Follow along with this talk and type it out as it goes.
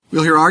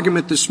We'll hear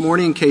argument this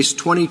morning in Case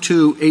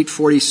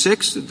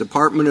 22-846, the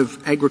Department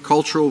of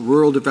Agricultural,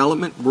 Rural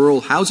Development, Rural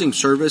Housing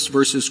Service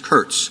versus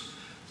Kirtz.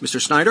 Mr.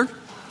 Snyder?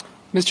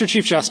 Mr.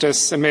 Chief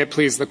Justice, and may it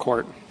please the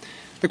Court.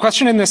 The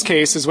question in this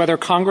case is whether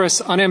Congress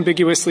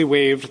unambiguously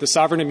waived the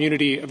sovereign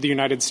immunity of the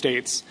United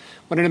States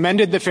when it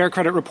amended the Fair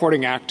Credit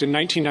Reporting Act in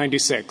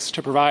 1996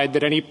 to provide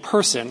that any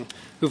person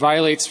who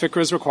violates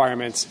FCRA's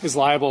requirements is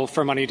liable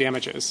for money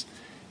damages.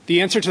 The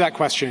answer to that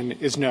question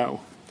is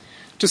no.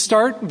 To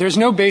start, there's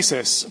no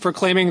basis for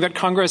claiming that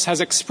Congress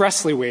has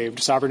expressly waived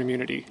sovereign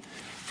immunity.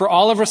 For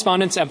all of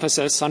respondents'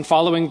 emphasis on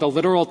following the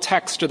literal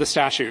text of the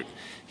statute,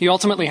 he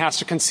ultimately has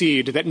to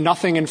concede that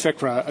nothing in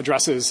FCRA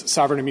addresses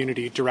sovereign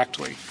immunity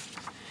directly.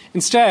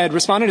 Instead,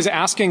 respondent is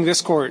asking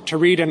this Court to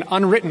read an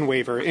unwritten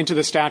waiver into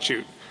the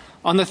statute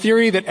on the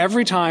theory that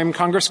every time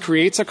Congress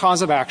creates a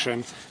cause of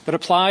action that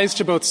applies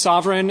to both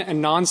sovereign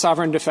and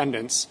non-sovereign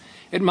defendants,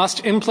 it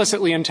must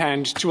implicitly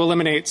intend to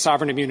eliminate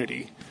sovereign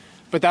immunity.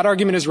 But that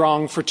argument is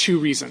wrong for two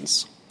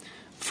reasons.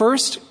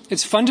 First,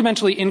 it's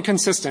fundamentally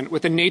inconsistent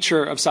with the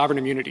nature of sovereign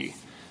immunity.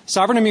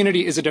 Sovereign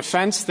immunity is a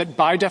defense that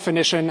by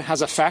definition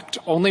has effect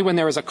only when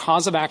there is a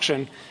cause of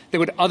action that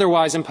would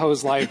otherwise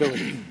impose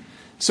liability.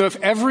 So if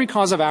every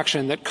cause of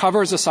action that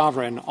covers a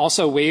sovereign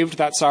also waived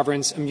that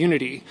sovereign's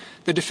immunity,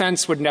 the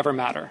defense would never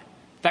matter.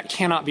 That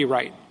cannot be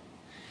right.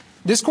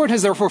 This Court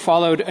has therefore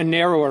followed a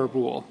narrower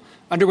rule,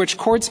 under which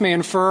courts may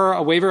infer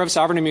a waiver of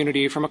sovereign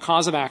immunity from a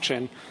cause of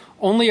action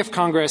only if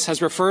Congress has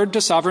referred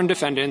to sovereign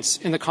defendants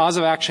in the cause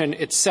of action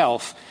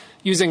itself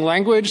using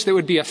language that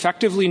would be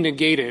effectively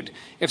negated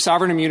if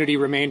sovereign immunity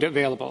remained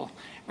available,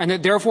 and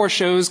that therefore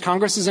shows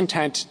Congress's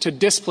intent to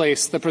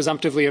displace the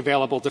presumptively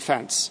available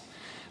defense.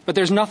 But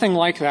there's nothing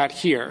like that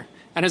here.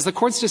 And as the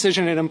Court's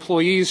decision in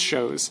Employees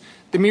shows,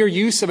 the mere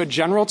use of a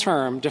general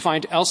term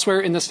defined elsewhere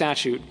in the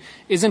statute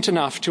isn't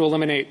enough to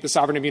eliminate the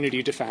sovereign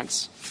immunity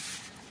defense.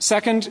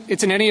 Second,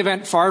 it's in any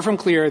event far from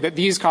clear that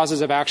these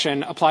causes of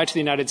action apply to the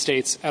United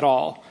States at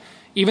all.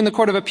 Even the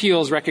Court of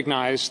Appeals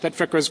recognized that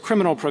FCRA's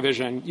criminal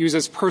provision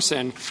uses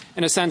person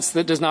in a sense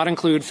that does not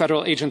include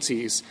federal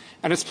agencies,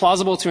 and it's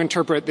plausible to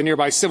interpret the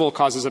nearby civil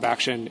causes of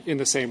action in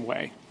the same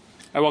way.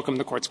 I welcome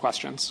the Court's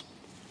questions.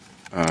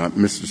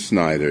 Mr.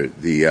 Snyder,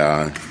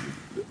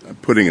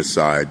 putting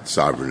aside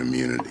sovereign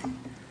immunity,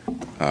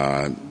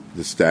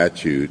 the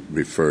statute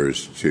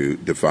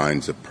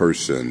defines a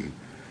person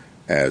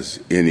as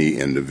any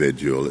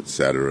individual, et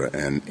cetera,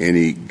 and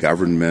any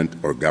government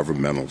or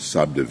governmental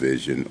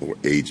subdivision or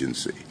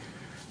agency.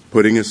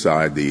 Putting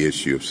aside the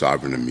issue of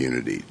sovereign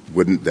immunity,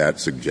 wouldn't that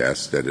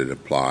suggest that it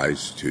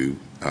applies to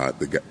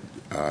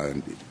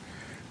the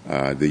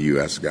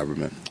U.S.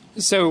 government?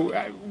 So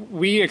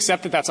we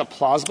accept that that's a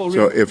plausible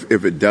reason. So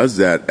if it does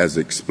that as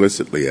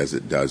explicitly as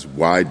it does,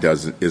 why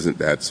isn't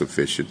that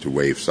sufficient to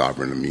waive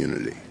sovereign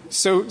immunity?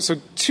 So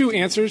two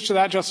answers to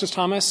that, Justice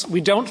Thomas.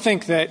 We don't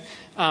think that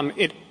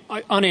it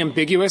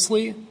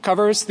unambiguously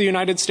covers the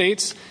United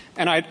States.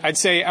 And I'd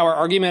say our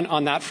argument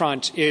on that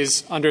front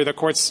is under the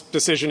Court's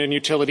decision in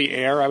Utility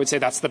Air. I would say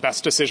that's the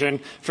best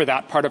decision for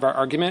that part of our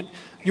argument.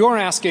 You're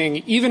asking,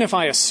 even if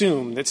I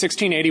assume that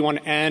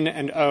 1681N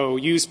and O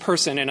use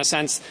person in a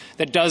sense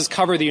that does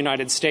cover the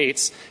United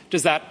States,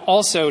 does that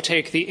also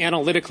take the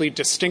analytically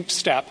distinct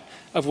step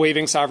of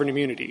waiving sovereign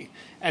immunity?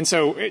 And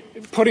so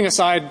putting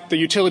aside the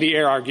Utility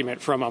Air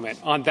argument for a moment,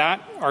 on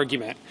that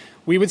argument,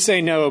 we would say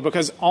no,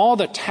 because all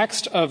the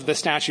text of the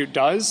statute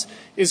does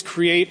is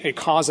create a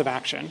cause of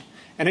action.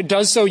 And it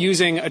does so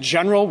using a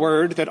general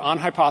word that, on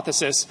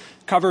hypothesis,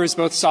 covers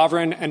both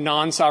sovereign and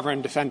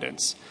non-sovereign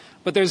defendants.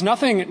 But there's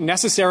nothing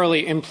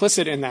necessarily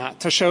implicit in that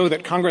to show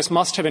that Congress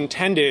must have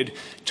intended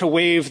to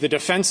waive the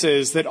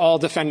defenses that all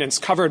defendants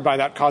covered by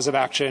that cause of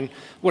action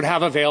would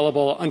have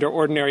available under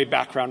ordinary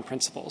background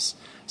principles.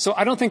 So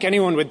I don't think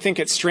anyone would think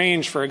it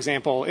strange, for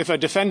example, if a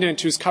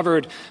defendant who's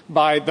covered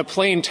by the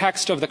plain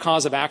text of the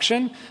cause of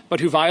action,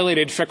 but who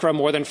violated FCRA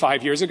more than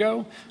 5 years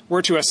ago,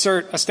 were to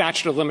assert a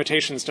statute of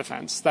limitations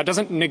defense. That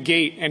doesn't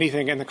negate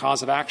anything in the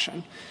cause of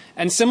action.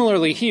 And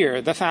similarly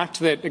here, the fact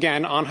that,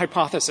 again, on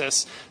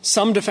hypothesis,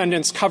 some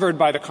defendants covered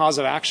by the cause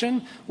of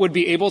action would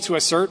be able to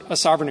assert a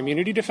sovereign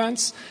immunity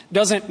defense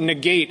doesn't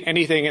negate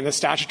anything in the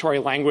statutory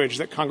language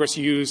that Congress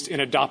used in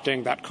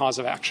adopting that cause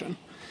of action.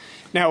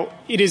 Now,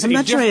 it is I'm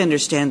not sure I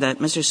understand that,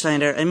 Mr.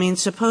 Snyder. I mean,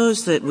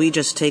 suppose that we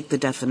just take the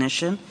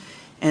definition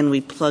and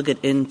we plug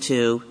it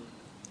into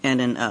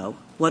N and O.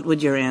 What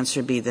would your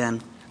answer be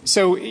then?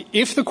 So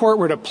if the Court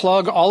were to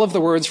plug all of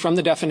the words from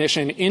the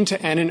definition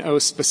into N and O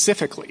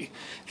specifically,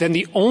 then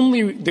the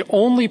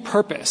only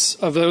purpose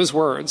of those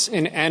words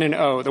in N and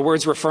O, the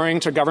words referring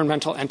to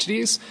governmental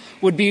entities,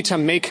 would be to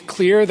make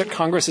clear that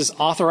Congress is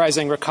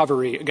authorizing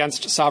recovery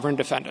against sovereign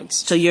defendants.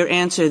 So your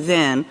answer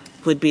then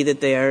would be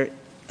that there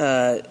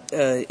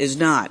is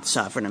not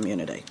sovereign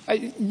immunity.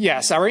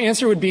 Yes. Our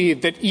answer would be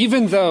that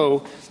even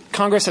though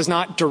Congress has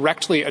not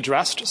directly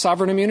addressed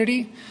sovereign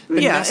immunity.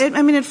 Yeah.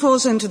 It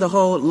falls into the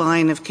whole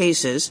line of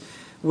cases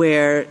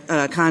where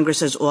Congress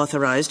has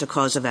authorized a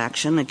cause of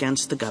action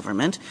against the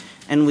government,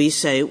 and we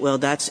say, well,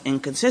 that's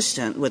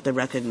inconsistent with the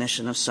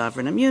recognition of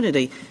sovereign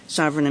immunity.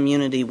 Sovereign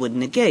immunity would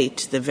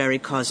negate the very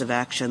cause of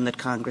action that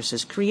Congress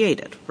has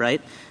created,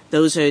 right?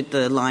 Those are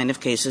the line of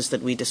cases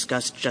that we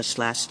discussed just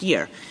last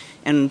year.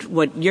 And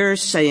what you're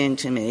saying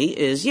to me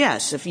is,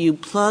 yes, if you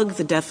plug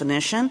the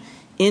definition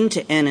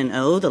into N and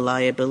O, the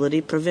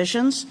liability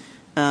provisions,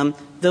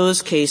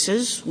 those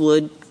cases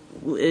would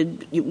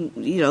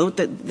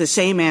the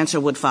same answer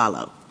would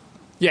follow.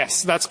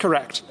 Yes, that's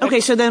correct. Okay,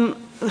 so then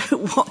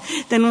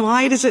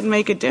why does it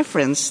make a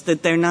difference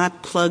that they're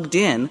not plugged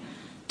in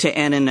to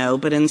N and O,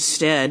 but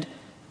instead,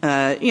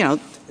 the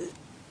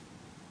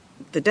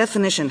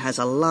definition has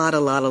a lot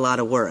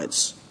of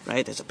words,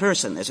 right? There's a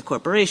person, there's a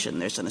corporation,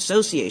 there's an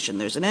association,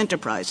 there's an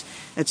enterprise,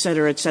 et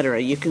cetera, et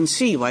cetera. You can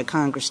see why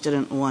Congress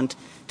didn't want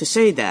to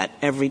say that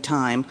every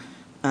time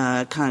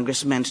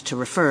Congress meant to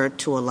refer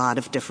to a lot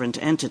of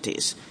different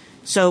entities.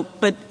 So,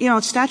 but,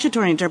 it's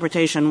statutory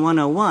interpretation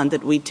 101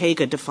 that we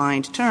take a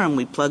defined term,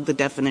 we plug the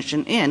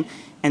definition in,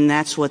 and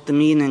that's what the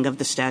meaning of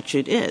the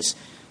statute is.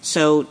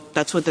 So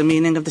that's what the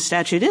meaning of the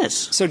statute is.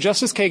 So,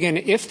 Justice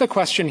Kagan, if the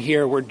question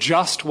here were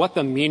just what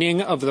the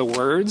meaning of the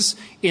words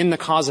in the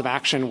cause of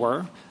action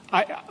were,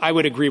 I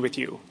would agree with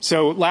you.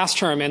 So last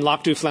term in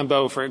Lac du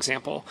Flambeau, for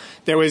example,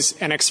 there was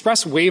an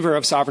express waiver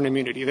of sovereign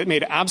immunity that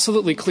made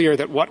absolutely clear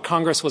that what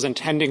Congress was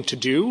intending to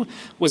do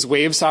was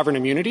waive sovereign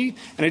immunity,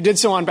 and it did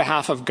so on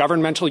behalf of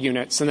governmental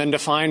units and then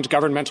defined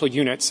governmental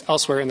units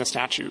elsewhere in the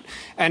statute.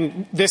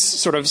 And this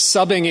sort of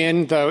subbing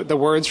in the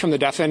words from the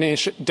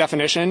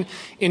definition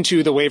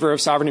into the waiver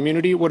of sovereign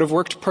immunity would have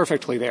worked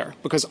perfectly there,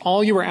 because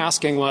all you were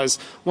asking was,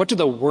 what do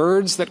the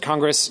words that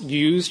Congress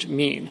used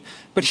mean?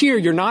 But here,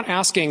 you're not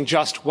asking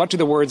just what do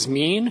the words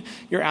mean.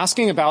 You're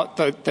asking about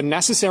the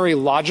necessary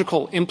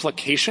logical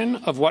implication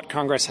of what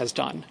Congress has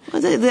done.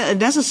 Well, the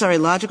necessary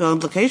logical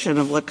implication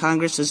of what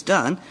Congress has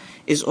done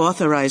is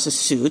authorize a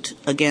suit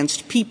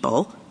against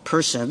people,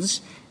 persons,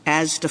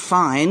 as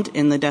defined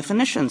in the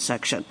definition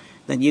section.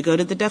 Then you go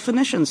to the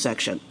definition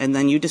section, and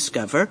then you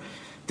discover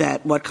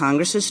that what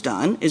Congress has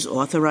done is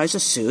authorize a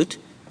suit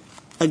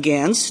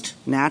against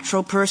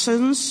natural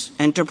persons,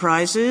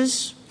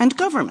 enterprises, and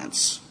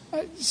governments.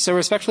 So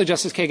respectfully,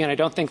 Justice Kagan, I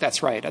don't think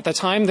that's right. At the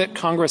time that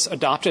Congress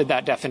adopted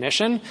that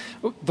definition,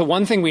 the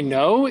one thing we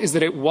know is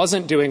that it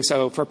wasn't doing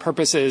so for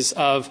purposes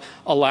of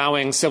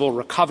allowing civil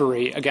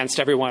recovery against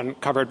everyone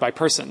covered by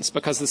persons,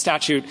 because the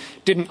statute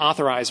didn't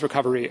authorize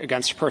recovery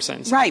against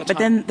persons. Right, but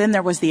then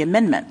there was the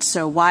amendment.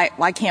 So why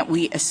can't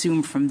we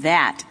assume from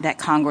that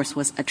Congress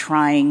was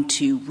trying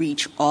to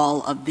reach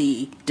all of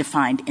the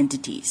defined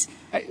entities?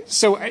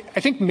 So I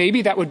think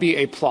maybe that would be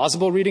a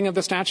plausible reading of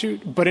the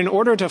statute, but in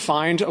order to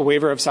find a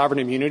waiver of sovereign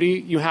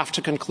immunity, you have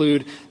to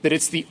conclude that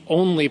it's the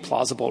only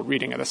plausible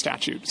reading of the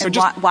statute. So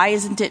why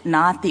isn't it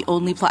not the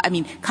only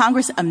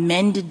Congress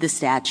amended the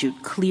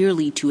statute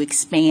clearly to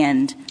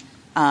expand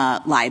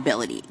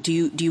liability. Do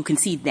you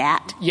concede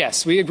that?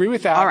 Yes, we agree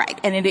with that. All right,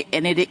 and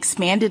it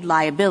expanded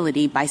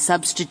liability by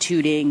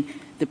substituting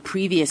the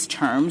previous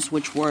terms,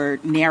 which were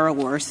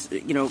narrower,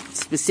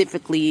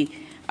 specifically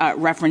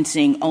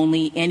referencing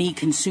only any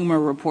consumer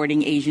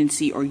reporting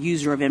agency or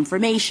user of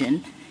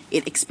information.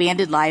 It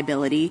expanded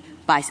liability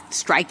by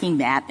striking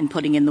that and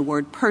putting in the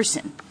word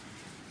person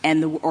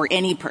or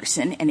any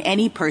person, and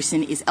any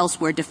person is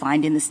elsewhere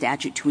defined in the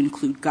statute to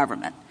include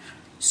government.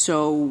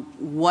 So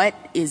what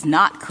is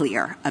not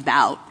clear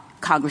about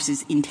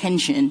Congress's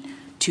intention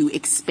to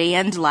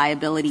expand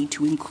liability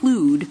to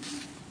include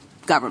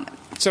government?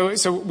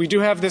 So we do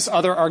have this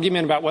other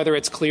argument about whether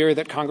it's clear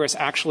that Congress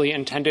actually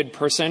intended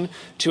person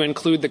to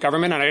include the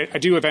government, and I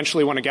do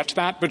eventually want to get to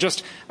that. But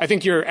just I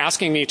think you're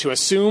asking me to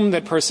assume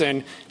that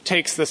person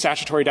takes the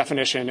statutory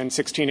definition in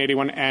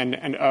 1681N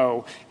and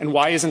O, and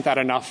why isn't that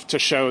enough to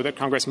show that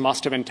Congress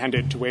must have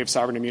intended to waive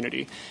sovereign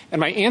immunity?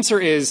 And my answer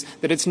is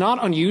that it's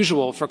not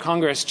unusual for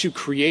Congress to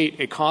create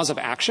a cause of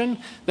action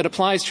that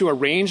applies to a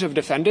range of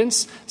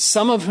defendants,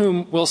 some of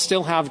whom will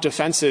still have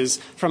defenses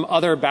from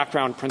other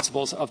background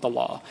principles of the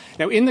law.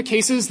 Now, in the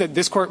cases that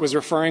this Court was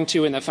referring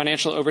to in the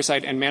Financial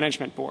Oversight and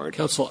Management Board.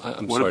 Counsel,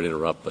 I'm sorry to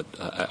interrupt, but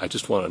I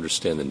just want to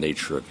understand the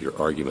nature of your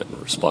argument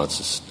and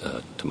responses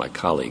to my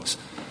colleagues.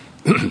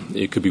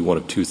 It could be one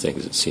of two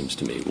things, it seems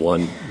to me.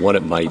 One,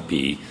 it might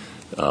be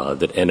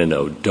that N and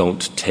O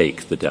don't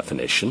take the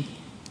definition,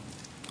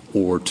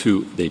 or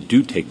two, they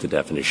do take the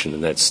definition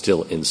and that's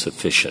still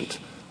insufficient.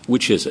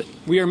 Which is it?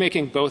 We are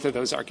making both of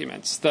those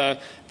arguments. The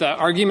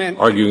argument...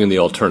 Arguing in the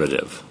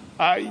alternative.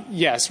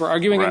 Yes, we're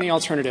arguing in the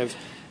alternative.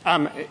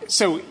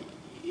 So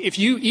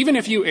even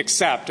if you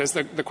accept, as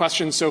the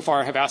questions so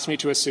far have asked me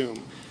to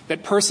assume,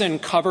 that person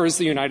covers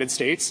the United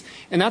States,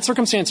 in that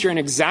circumstance you're in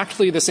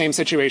exactly the same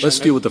situation. Let's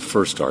deal with the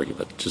first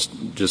argument,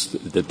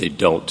 just that they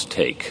don't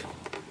take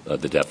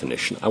the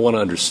definition. I want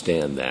to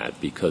understand that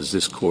because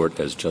this Court,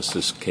 as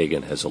Justice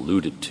Kagan has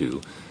alluded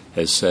to,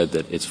 has said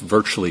that it's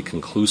virtually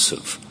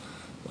conclusive.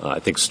 I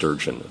think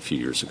Sturgeon a few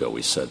years ago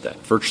we said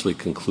that. Virtually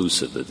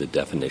conclusive that the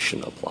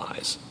definition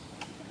applies.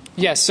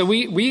 Yes, so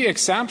we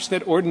accept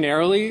that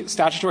ordinarily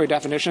statutory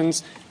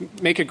definitions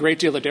make a great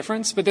deal of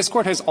difference, but this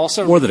Court has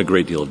also— More than a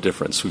great deal of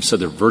difference. We've said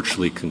they're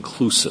virtually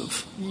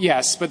conclusive.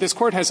 Yes, but this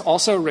Court has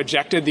also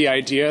rejected the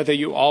idea that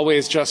you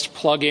always just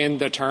plug in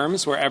the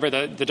terms wherever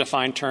the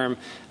defined term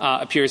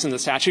appears in the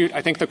statute.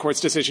 I think the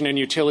Court's decision in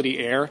utility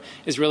air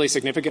is really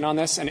significant on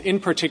this, and in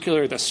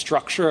particular the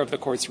structure of the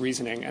Court's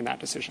reasoning in that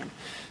decision.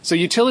 So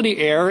utility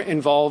air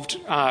involved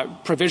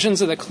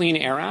provisions of the Clean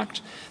Air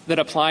Act that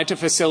applied to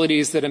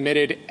facilities that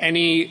emitted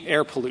any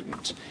air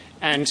pollutant.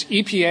 And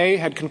EPA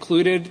had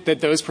concluded that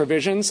those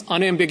provisions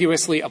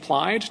unambiguously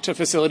applied to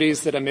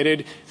facilities that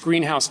emitted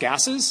greenhouse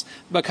gases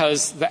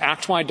because the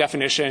Act-wide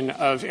definition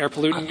of air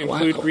pollutant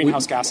include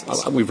greenhouse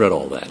gases. We've read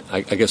all that.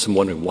 I guess I'm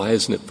wondering, why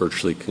isn't it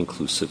virtually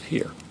conclusive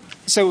here?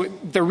 So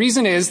the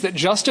reason is that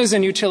just as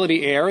in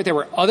utility air, there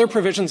were other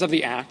provisions of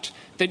the Act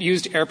that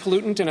used air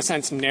pollutant in a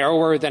sense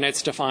narrower than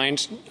its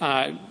defined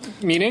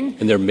meaning.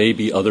 And there may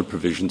be other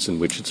provisions in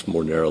which it's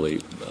more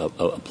narrowly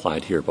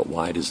applied here, but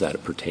why does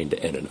that pertain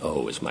to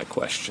N&O is my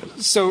question.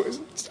 So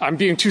I'm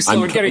being too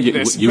slow in getting to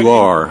this. You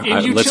are.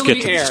 Let's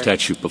get to the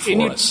statute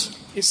before us.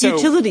 So,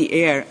 utility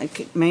air,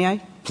 may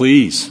I?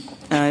 Please.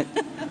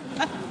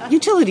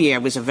 Utility air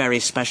was a very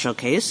special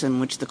case in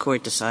which the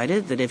Court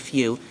decided that if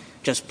you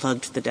just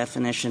plugged the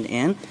definition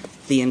in,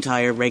 the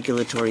entire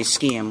regulatory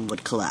scheme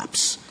would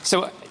collapse.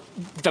 So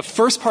the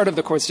first part of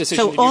the Court's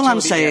decision— So all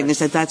I'm saying is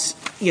that that's,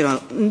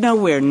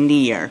 nowhere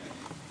near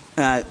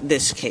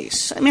this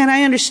case. I mean,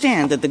 I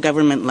understand that the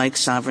government likes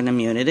sovereign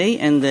immunity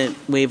and that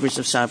waivers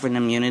of sovereign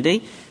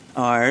immunity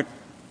are,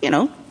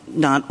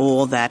 not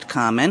all that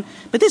common.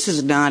 But this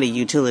is not a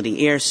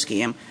utility air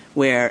scheme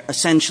where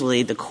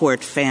essentially the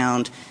Court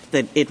found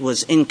that it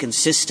was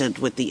inconsistent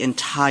with the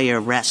entire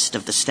rest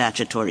of the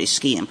statutory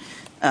scheme.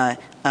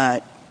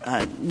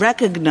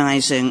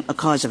 Recognizing a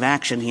cause of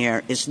action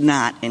here is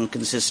not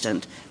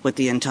inconsistent with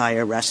the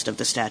entire rest of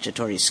the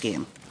statutory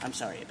scheme. I'm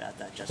sorry about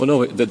that, Justice.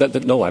 Well,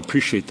 no, I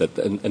appreciate that,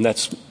 and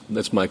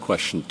that's my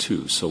question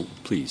too. So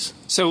please.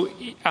 So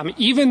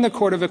even the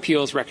Court of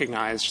Appeals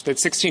recognized that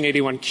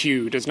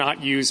 1681Q does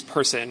not use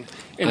person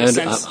in the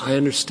sense— I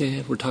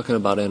understand. We're talking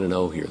about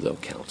N&O here, though,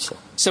 counsel.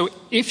 So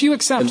if you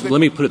accept—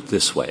 Let me put it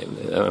this way.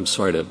 I'm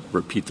sorry to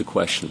repeat the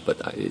question, but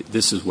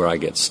this is where I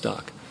get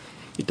stuck.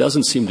 It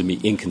doesn't seem to me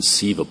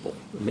inconceivable.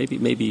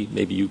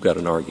 Maybe you've got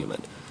an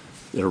argument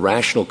that a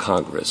rational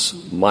Congress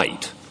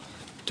might,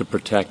 to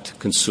protect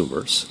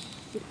consumers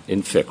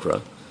in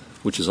FCRA,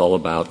 which is all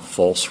about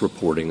false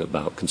reporting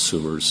about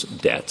consumers'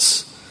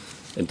 debts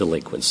and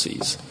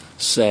delinquencies,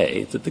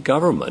 say that the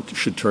government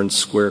should turn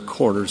square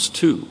corners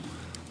too,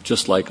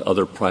 just like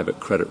other private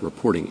credit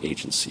reporting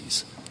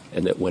agencies,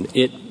 and that when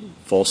it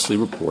falsely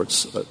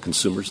reports a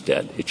consumer's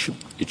debt, it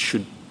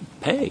should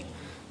pay.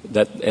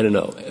 That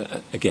N&O.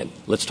 Again,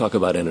 let's talk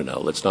about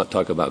N&O. Let's not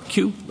talk about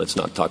Q. Let's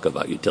not talk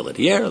about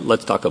utility air.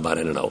 Let's talk about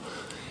N&O.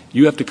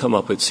 You have to come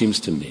up, it seems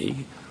to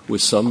me,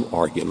 with some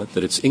argument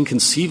that it's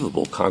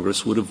inconceivable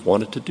Congress would have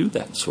wanted to do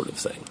that sort of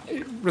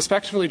thing.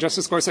 Respectfully,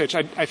 Justice Gorsuch,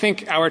 I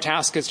think our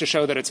task is to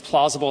show that it's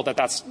plausible that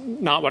that's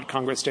not what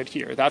Congress did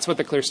here. That's what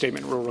the clear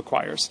statement rule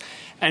requires.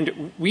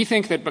 And we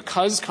think that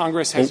because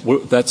Congress has—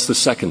 that's the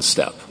second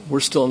step. We're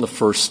still in the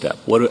first step.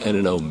 What do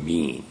N&O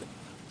mean?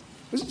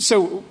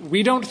 So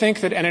we don't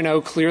think that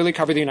N&O clearly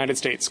cover the United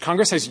States.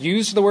 Congress has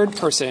used the word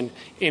person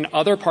in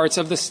other parts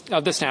of the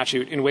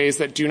statute in ways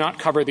that do not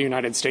cover the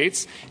United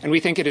States, and we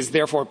think it is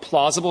therefore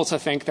plausible to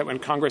think that when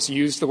Congress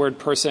used the word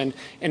person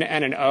in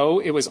N&O,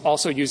 it was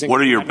also using— What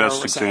are your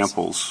best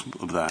examples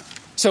of that?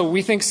 So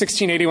we think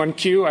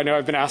 1681Q, I know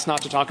I've been asked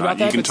not to talk about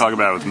that. You can talk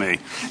about it with me.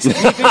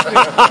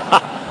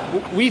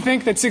 We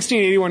think that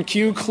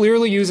 1681Q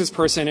clearly uses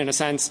person in a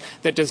sense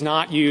that does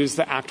not use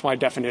the Act-wide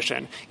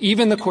definition.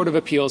 Even the Court of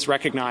Appeals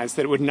recognized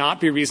that it would not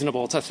be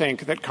reasonable to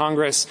think that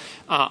Congress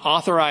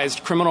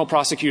authorized criminal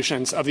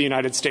prosecutions of the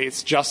United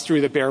States just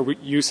through the bare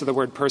use of the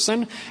word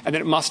person, and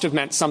that it must have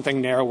meant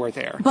something narrower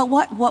there. But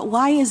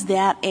why is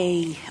that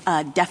a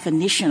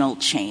definitional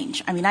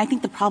change? I mean, I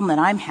think the problem that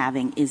I'm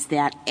having is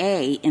that,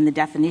 A, in the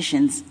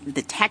definitions,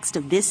 the text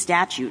of this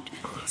statute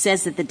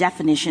says that the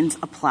definitions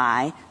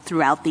apply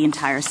throughout the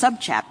entire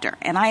subchapter.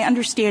 And I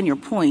understand your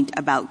point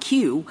about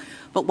Q,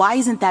 but why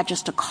isn't that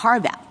just a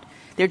carve-out?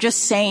 They're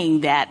just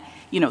saying that,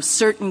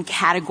 certain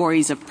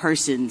categories of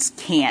persons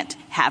can't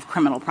have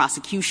criminal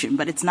prosecution,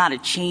 but it's not a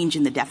change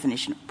in the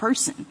definition of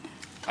person.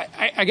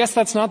 I guess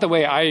that's not the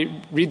way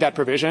I read that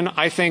provision.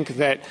 I think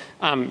that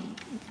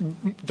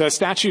the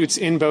statutes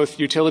in both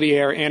utility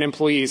air and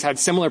employees had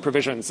similar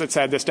provisions that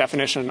said this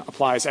definition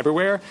applies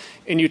everywhere.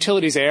 In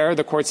utilities air,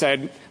 the Court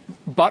said,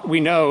 but we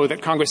know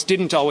that Congress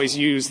didn't always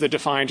use the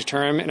defined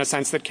term in a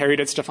sense that carried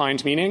its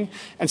defined meaning.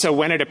 And so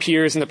when it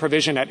appears in the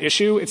provision at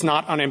issue, it's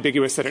not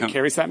unambiguous that it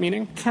carries that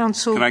meaning.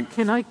 Counsel,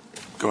 can I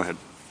go ahead?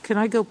 Can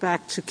I go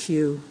back to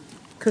Q?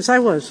 Because I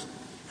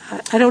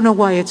don't know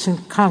why it's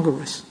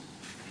incongruous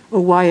or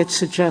why it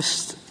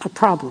suggests a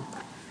problem.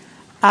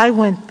 I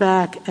went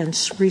back and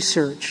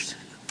researched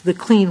the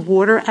Clean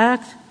Water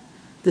Act,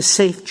 the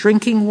Safe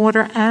Drinking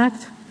Water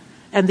Act,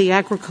 and the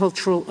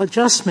Agricultural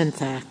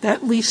Adjustment Act,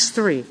 at least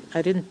three,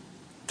 I didn't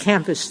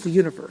canvass the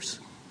universe,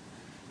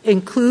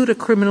 include a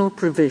criminal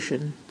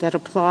provision that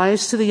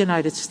applies to the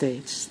United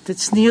States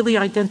that's nearly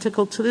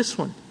identical to this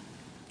one.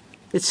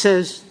 It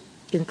says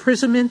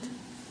imprisonment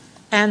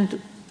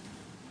and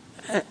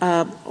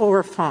or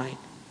a fine.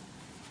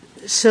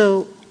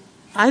 So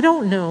I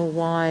don't know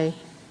why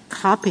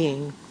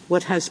copying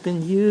what has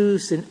been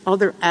used in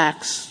other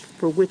acts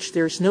for which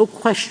there's no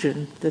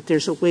question that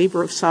there's a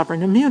waiver of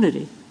sovereign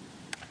immunity,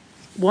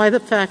 why the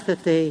fact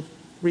that they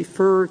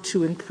refer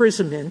to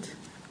imprisonment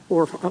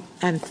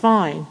and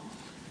fine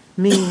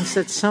means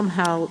that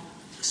somehow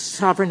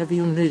sovereign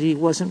immunity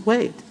wasn't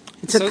waived.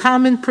 It's a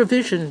common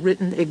provision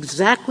written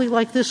exactly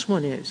like this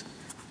one is.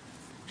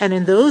 And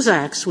in those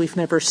acts, we've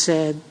never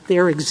said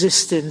their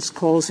existence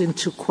calls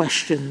into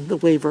question the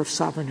waiver of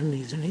sovereign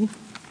immunity.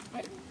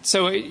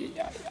 So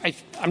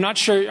I'm not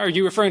sure, are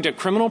you referring to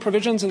criminal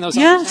provisions in those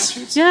other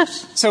statutes?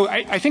 Yes. So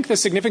I think the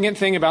significant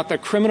thing about the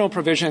criminal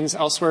provisions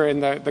elsewhere in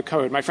the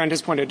code, my friend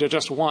has pointed to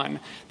just one,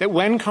 that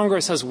when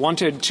Congress has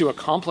wanted to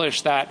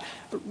accomplish that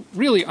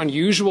really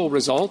unusual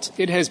result,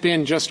 it has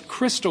been just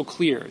crystal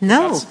clear.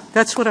 No,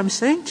 that's what I'm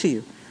saying to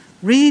you.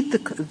 Read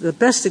the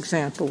best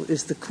example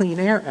is the Clean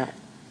Air Act.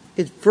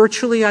 It's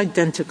virtually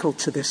identical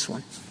to this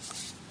one.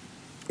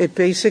 It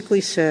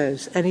basically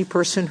says any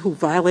person who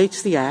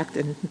violates the act,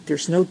 and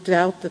there's no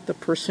doubt that the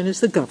person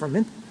is the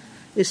government,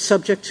 is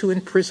subject to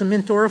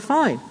imprisonment or a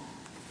fine.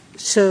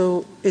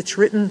 So it's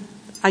written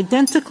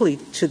identically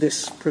to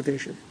this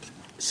provision.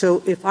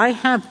 So if I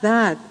have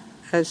that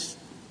as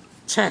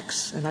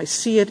text and I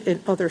see it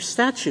in other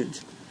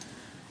statutes,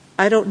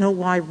 I don't know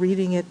why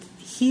reading it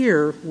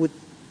here would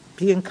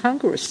be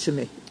incongruous to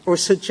me or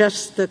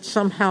suggest that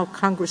somehow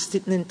Congress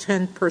didn't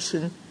intend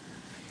person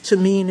to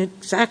mean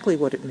exactly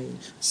what it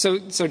means. So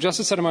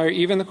Justice Sotomayor,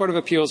 even the Court of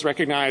Appeals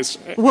recognized...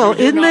 Well,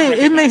 it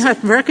may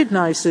have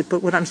recognized it,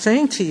 but what I'm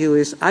saying to you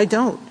is I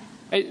don't.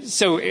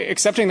 So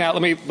accepting that,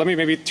 let me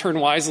maybe turn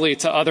wisely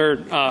to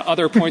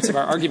other points of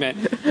our argument.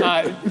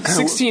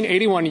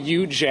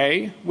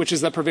 1681UJ, which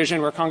is the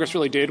provision where Congress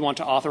really did want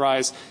to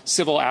authorize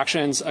civil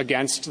actions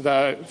against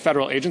the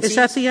federal agencies. Is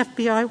that the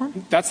FBI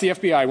one? That's the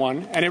FBI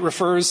one, and it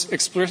refers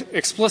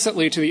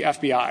explicitly to the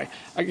FBI.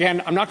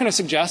 Again, I'm not going to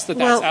suggest that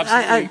that's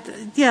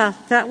absolutely... Yeah,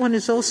 that one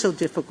is also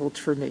difficult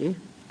for me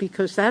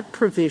because that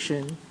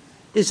provision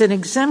is an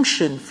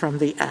exemption from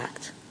the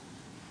Act.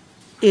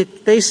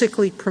 It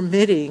basically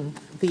permitting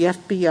the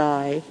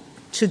FBI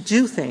to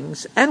do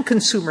things and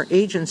consumer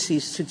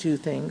agencies to do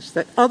things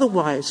that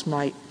otherwise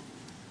might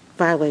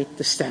violate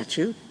the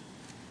statute.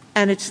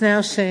 And it's now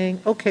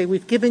saying, okay,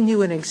 we've given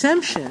you an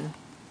exemption,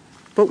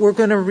 but we're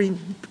going to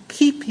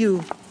keep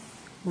you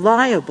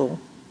liable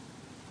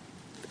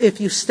if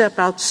you step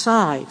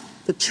outside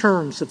the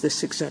terms of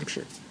this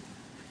exemption.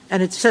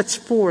 And it sets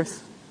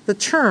forth the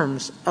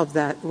terms of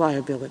that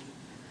liability.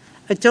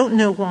 I don't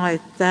know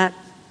why that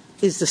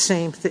is the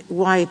same thing,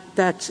 why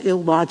that's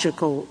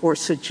illogical or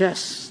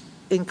suggests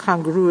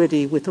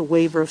incongruity with a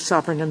waiver of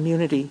sovereign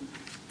immunity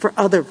for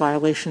other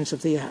violations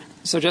of the Act.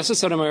 So, Justice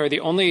Sotomayor, the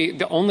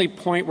only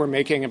point we're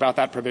making about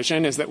that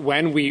provision is that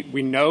when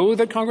we know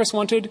that Congress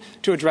wanted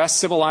to address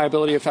civil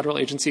liability of federal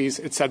agencies,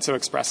 it said so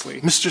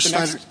expressly. Mr.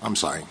 Snyder, I'm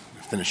sorry.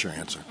 Finish your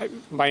answer.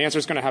 My answer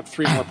is going to have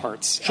three more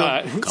parts.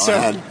 Sure. Go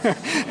ahead.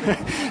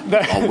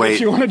 I'll wait.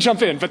 If you want to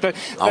jump in. But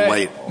I'll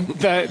wait.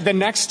 The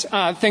next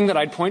thing that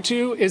I'd point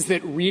to is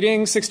that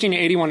reading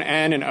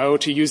 1681N and O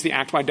to use the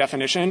Act by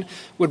definition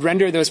would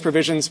render those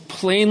provisions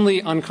plainly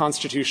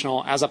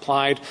unconstitutional as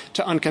applied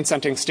to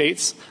unconsenting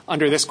states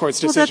under this Court's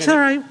decision. Well, that's all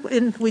right.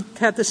 And we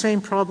had the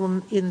same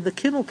problem in the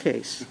Kittle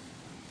case.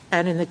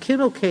 And in the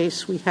Kittle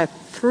case, we had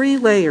 3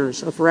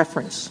 layers of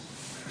reference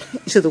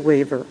to the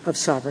waiver of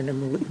sovereign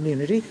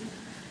immunity.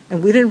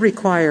 And we didn't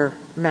require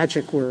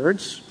magic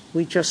words.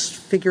 We just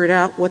figured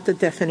out what the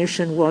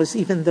definition was,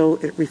 even though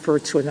it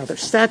referred to another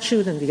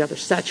statute and the other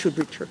statute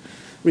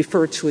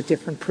referred to a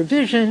different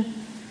provision.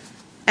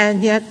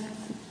 And yet,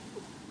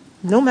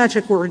 no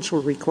magic words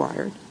were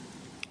required.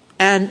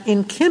 And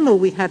in Kimmel,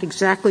 we had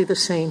exactly the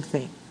same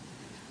thing.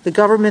 The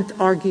government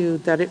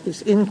argued that it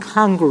was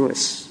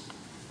incongruous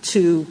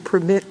to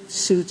permit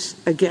suits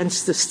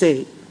against the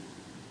state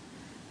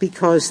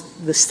because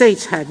the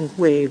states hadn't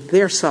waived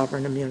their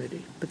sovereign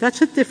immunity. But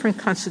that's a different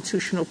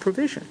constitutional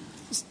provision.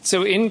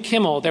 So in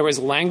Kimmel, there was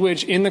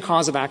language in the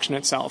cause of action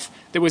itself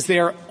that was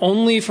there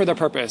only for the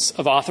purpose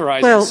of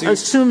authorizing suits. Well,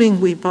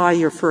 assuming we buy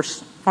your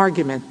first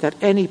argument that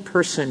any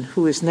person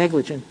who is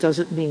negligent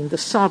doesn't mean the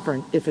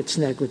sovereign, if it's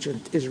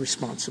negligent, is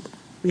responsible.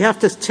 We have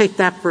to take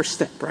that first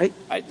step, right?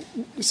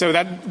 So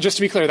that, just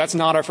to be clear, that's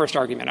not our first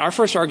argument. Our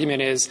first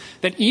argument is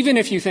that even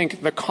if you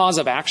think the cause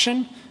of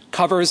action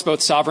covers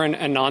both sovereign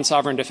and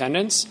non-sovereign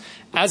defendants,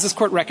 as this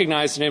Court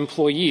recognized in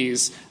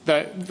employees,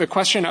 the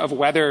question of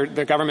whether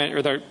the government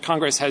or the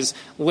Congress has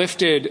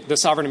lifted the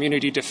sovereign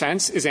immunity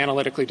defense is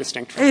analytically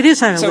distinct. It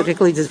is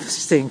analytically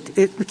distinct.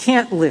 It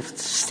can't lift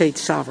state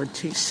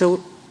sovereignty,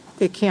 so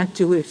it can't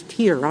do it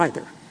here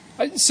either.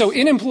 So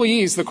in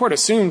employees, the court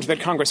assumed that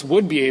Congress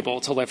would be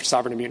able to lift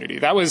sovereign immunity.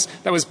 That was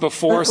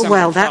before Seminole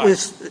Well, that 5.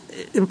 was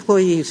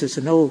employees is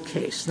an old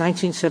case,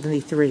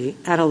 1973,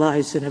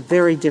 analyzed in a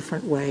very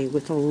different way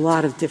with a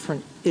lot of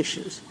different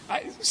issues.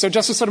 So,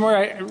 Justice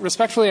Sotomayor,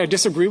 respectfully, I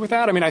disagree with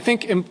that. I mean, I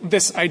think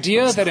this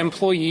idea that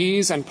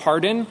employees and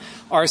pardon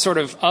are sort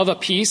of a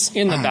piece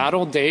in the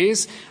battle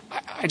days,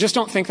 I just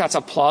don't think that's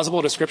a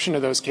plausible description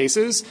of those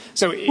cases.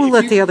 So we'll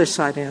let the other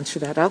side answer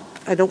that.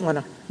 I don't want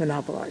to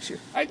monopolize you.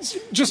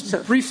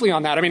 Briefly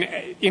on that, I mean,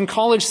 in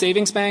College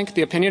Savings Bank,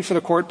 the opinion for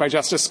the court by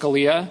Justice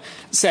Scalia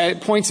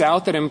points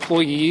out that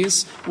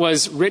employees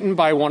was written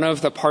by one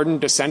of the pardon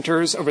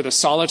dissenters over the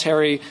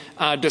solitary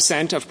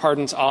dissent of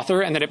pardon's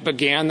author, and that it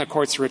began the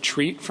court's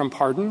retreat from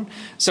pardon.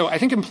 So I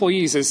think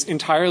employees is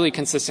entirely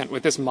consistent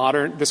with this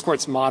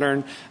court's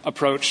modern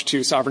approach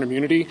to sovereign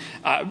immunity.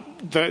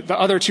 The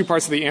other two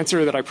parts of the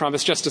answer that I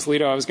promised Justice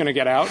Alito I was going to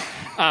get out,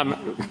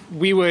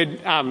 we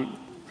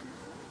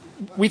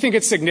think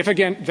it's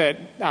significant that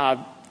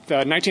the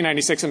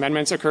 1996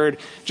 amendments occurred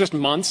just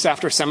months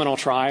after Seminole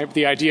Tribe.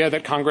 The idea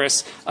that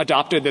Congress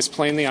adopted this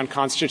plainly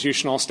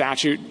unconstitutional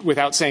statute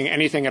without saying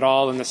anything at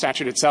all in the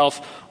statute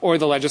itself or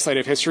the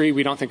legislative history,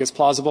 we don't think is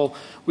plausible.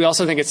 We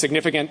also think it's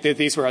significant that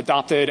these were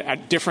adopted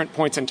at different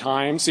points in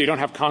time, so you don't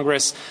have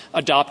Congress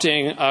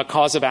adopting a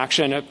cause of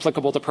action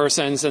applicable to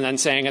persons and then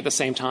saying at the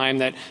same time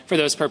that for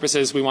those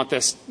purposes we want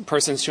this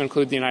persons to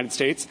include the United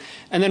States.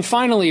 And then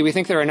finally, we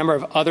think there are a number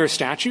of other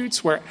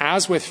statutes where,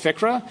 as with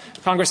FCRA,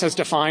 Congress has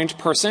defined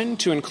person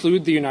to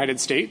include the United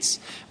States,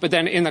 but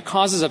then in the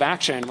causes of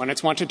action, when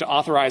it's wanted to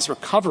authorize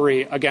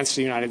recovery against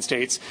the United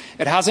States,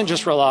 it hasn't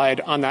just relied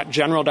on that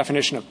general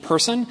definition of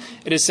person.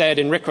 It has said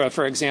in RCRA,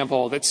 for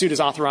example, that suit is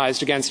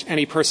authorized against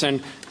any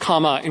person,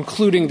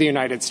 including the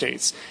United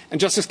States. And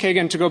Justice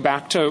Kagan, to go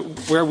back to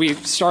where we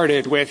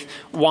started with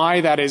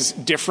why that is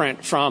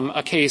different from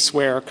a case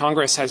where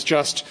Congress has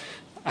just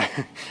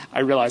I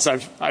realize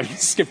I've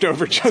skipped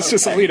over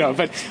Justice Alito,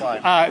 but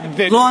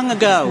long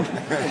ago.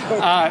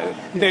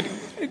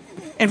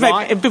 In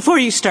fact, before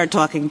you start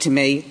talking to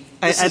me,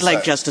 I'd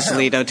like Justice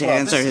Alito to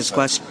ask his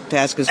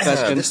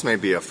question. This may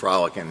be a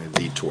frolic and a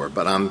detour,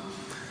 but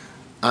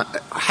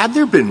have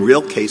there been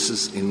real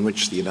cases in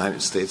which the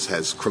United States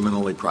has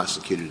criminally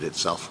prosecuted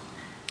itself?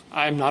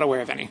 I'm not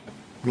aware of any.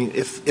 I mean,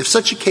 if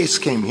such a case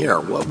came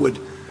here,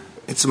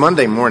 it's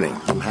Monday morning.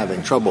 I'm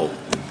having trouble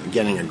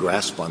getting a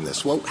grasp on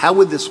this. Well, how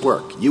would this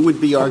work? You would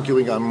be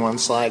arguing on one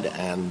side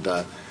and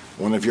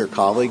one of your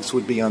colleagues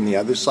would be on the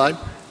other side,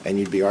 and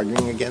you'd be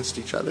arguing against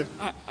each other?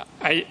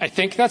 I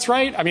think that's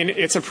right. I mean,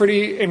 it's a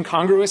pretty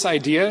incongruous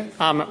idea.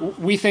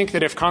 We think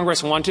that if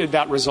Congress wanted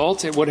that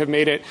result, it would have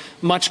made it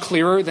much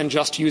clearer than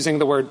just using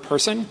the word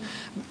person.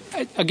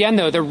 Again,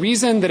 though, the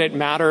reason that it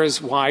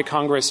matters why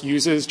Congress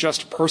uses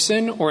just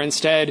person or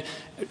instead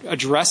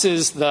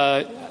addresses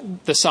the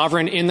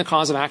sovereign in the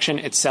cause of action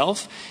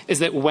itself is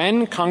that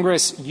when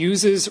Congress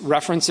uses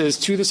references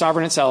to the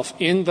sovereign itself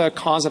in the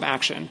cause of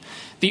action,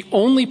 the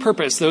only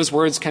purpose those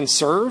words can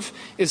serve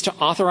is to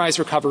authorize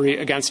recovery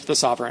against the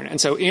sovereign.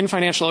 And so in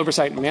Financial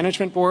Oversight and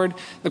Management Board,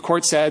 the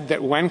court said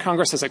that when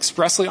Congress has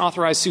expressly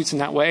authorized suits in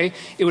that way,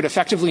 it would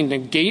effectively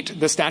negate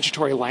the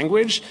statutory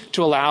language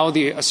to allow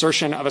the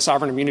assertion of a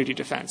sovereign immunity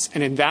defense.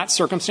 And in that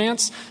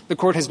circumstance, the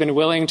court has been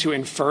willing to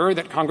infer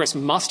that Congress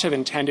must have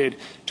intended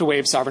to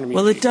waive sovereign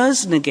immunity. Well, it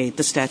does negate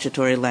the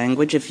statutory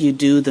language if you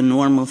do the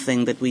normal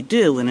thing that we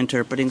do in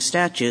interpreting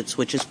statutes,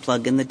 which is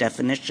plug in the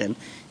definition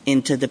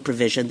into the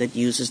provision that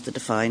uses the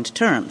defined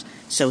terms.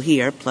 So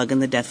here, plug in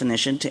the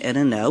definition to N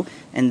and no,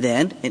 and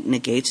then it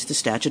negates the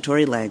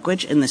statutory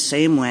language in the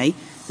same way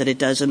that it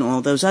does in all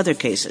those other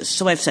cases.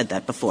 So I've said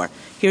that before.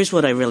 Here's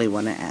what I really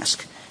want to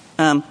ask.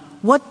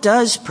 What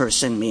does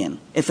person mean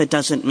if it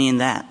doesn't mean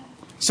that?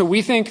 So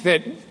we think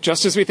that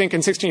just as we think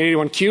in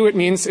 1681Q it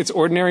means its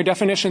ordinary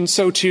definition,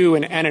 so too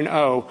in N and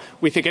O,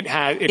 we think it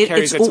carries its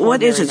ordinary definition.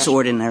 What is its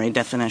ordinary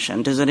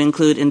definition? Does it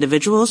include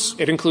individuals?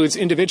 It includes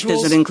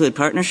individuals. Does it include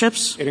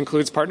partnerships? It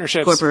includes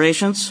partnerships.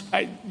 Corporations?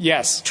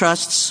 Yes.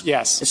 Trusts?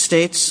 Yes.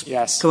 Estates?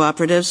 Yes.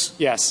 Cooperatives?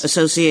 Yes.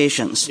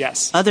 Associations?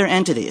 Yes. Other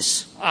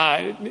entities?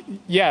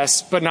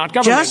 Yes, but not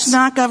governments. Just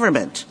not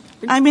government.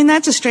 I mean,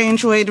 that's a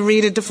strange way to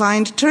read a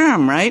defined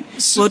term, right?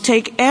 We'll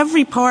take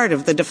every part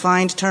of the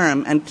defined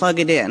term and plug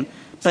it in,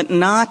 but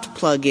not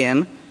plug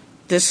in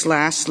this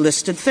last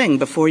listed thing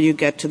before you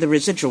get to the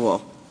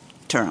residual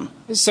term.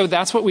 So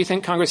that's what we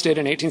think Congress did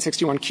in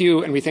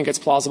 1861Q, and we think it's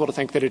plausible to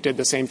think that it did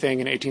the same thing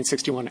in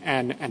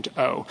 1861N and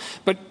O.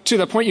 But to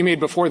the point you made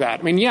before that,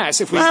 I mean, yes,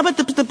 if we... but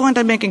the point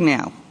I'm making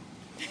now.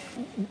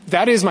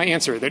 That is my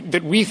answer,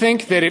 that we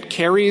think that it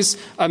carries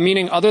a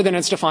meaning other than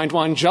its defined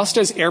one, just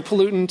as air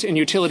pollutant in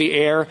utility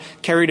air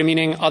carried a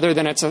meaning other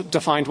than its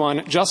defined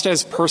one, just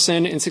as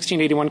person in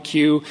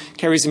 1681Q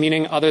carries a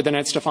meaning other than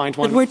its defined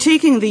one. But we're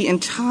taking the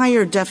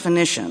entire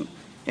definition,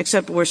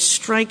 except we're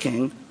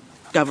striking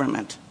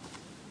government.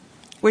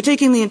 We're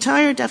taking the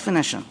entire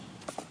definition.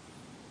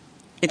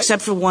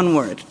 Except for one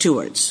word, two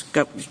words,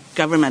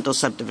 governmental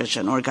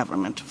subdivision or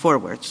government, 4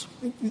 words.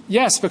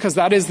 Yes, because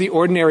that is the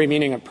ordinary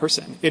meaning of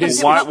person. It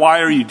is.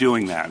 Why are you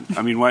doing that?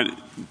 I mean,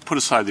 put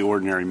aside the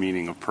ordinary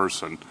meaning of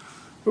person.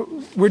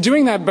 We're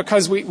doing that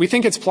because we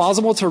think it's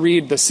plausible to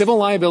read the civil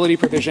liability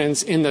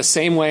provisions in the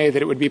same way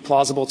that it would be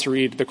plausible to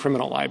read the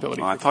criminal liability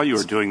provisions. I thought you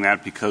were doing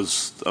that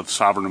because of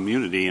sovereign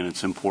immunity, and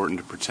it's important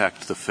to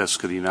protect the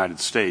fisc of the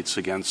United States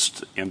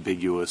against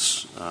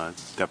ambiguous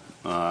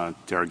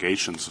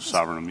derogations of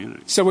sovereign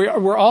immunity. So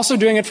we're also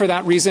doing it for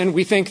that reason.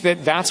 We think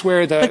that that's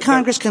where But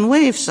Congress can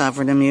waive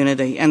sovereign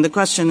immunity, and the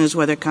question is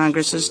whether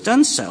Congress has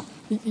done so.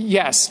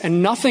 Yes,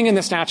 and nothing in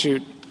the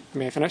statute —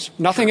 may I finish?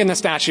 Nothing in the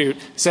statute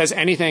says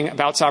anything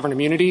about sovereign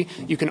immunity.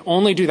 You can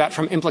only do that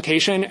from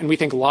implication, and we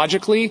think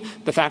logically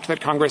the fact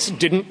that Congress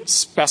didn't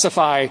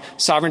specify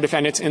sovereign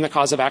defendants in the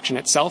cause of action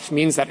itself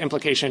means that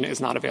implication is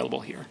not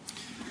available here.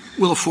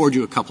 We'll afford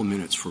you a couple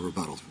minutes for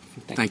rebuttal.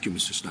 Thank you,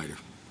 Mr. Snyder.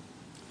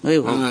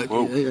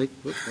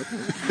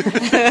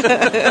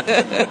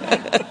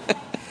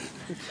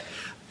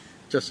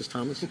 Justice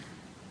Thomas?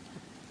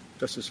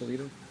 Justice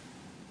Alito?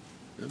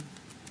 No?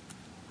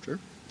 Sure.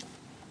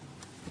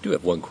 I do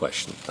have one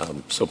question.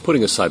 So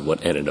putting aside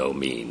what N and O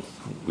mean,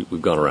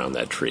 we've gone around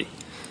that tree.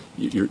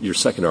 Your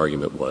second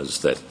argument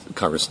was that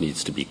Congress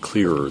needs to be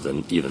clearer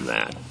than even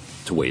that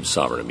to waive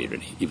sovereign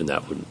immunity. Even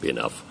that wouldn't be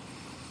enough.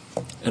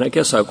 And I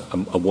guess I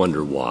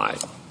wonder why.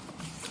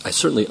 I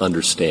certainly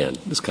understand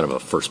 — this is kind of a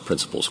first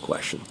principles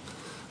question.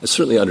 I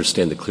certainly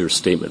understand the clear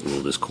statement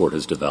rule this Court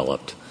has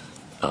developed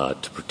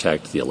to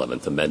protect the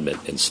 11th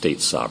Amendment and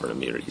state sovereign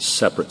immunities,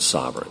 separate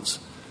sovereigns.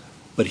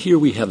 But here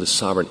we have the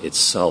sovereign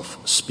itself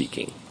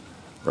speaking,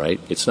 right?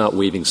 It's not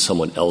waiving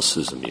someone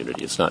else's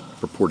immunity. It's not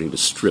purporting to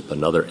strip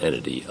another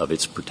entity of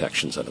its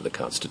protections under the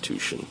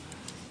Constitution.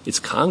 It's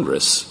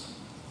Congress,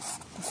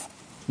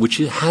 which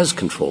has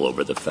control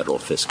over the federal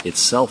fisc,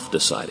 itself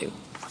deciding.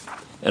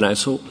 And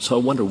so I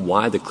wonder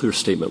why the clear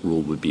statement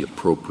rule would be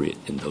appropriate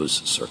in those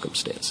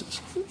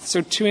circumstances.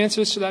 So 2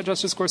 answers to that,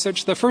 Justice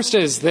Gorsuch. The first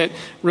is that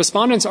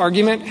respondents'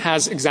 argument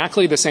has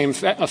exactly the same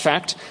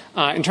effect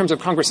in terms of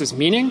Congress's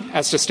meaning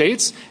as to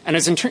states, and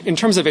as in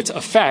terms of its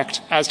effect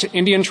as to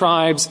Indian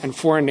tribes and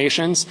foreign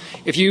nations.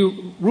 If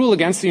you rule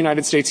against the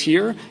United States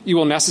here, you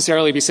will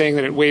necessarily be saying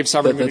that it waives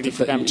sovereign immunity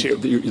for them too.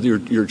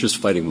 You're just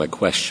fighting my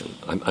question.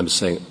 I'm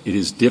saying it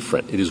is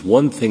different. It is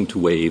one thing to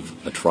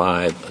waive a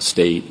tribe, a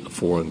state, a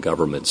foreign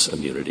government's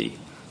immunity.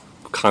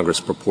 Congress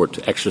purport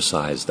to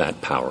exercise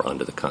that power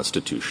under the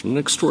Constitution, an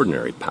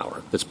extraordinary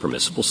power that's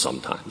permissible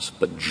sometimes,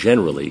 but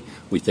generally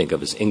we think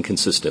of as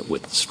inconsistent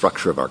with the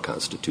structure of our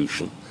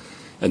Constitution,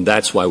 and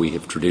that's why we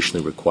have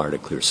traditionally required a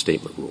clear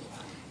statement rule.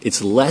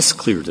 It's less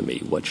clear to me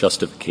what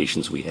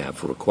justifications we have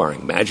for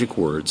requiring magic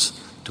words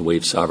to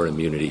waive sovereign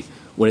immunity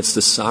when it's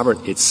the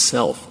sovereign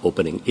itself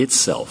opening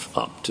itself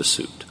up to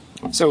suit.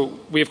 So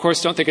we, of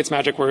course, don't think it's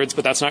magic words,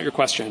 but that's not your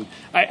question.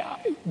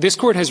 This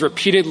Court has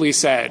repeatedly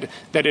said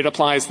that it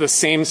applies the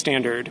same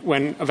standard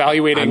when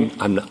evaluating —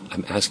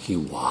 I'm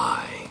asking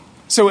why.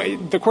 So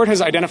the Court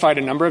has identified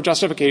a number of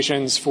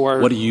justifications for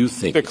what do you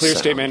think the clear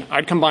statement.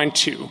 I'd combine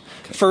 2. Okay.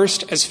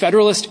 First, as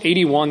Federalist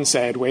 81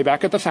 said way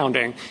back at the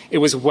founding, it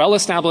was well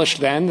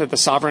established then that the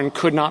sovereign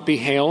could not be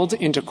hailed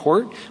into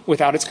court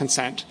without its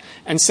consent.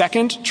 And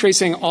second,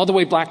 tracing all the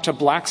way back to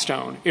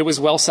Blackstone, it was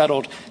well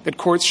settled that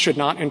courts should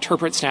not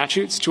interpret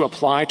statutes to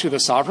apply to the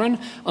sovereign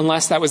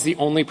unless that was the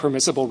only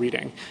permissible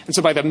reading. And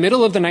so by the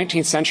middle of the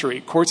 19th century,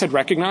 courts had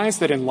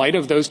recognized that in light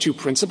of those 2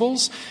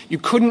 principles, you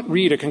couldn't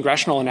read a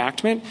congressional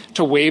enactment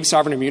to waive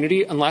sovereign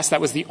immunity unless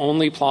that was the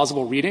only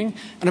plausible reading.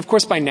 And, of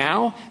course, by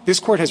now, this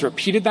Court has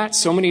repeated that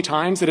so many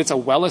times that it's a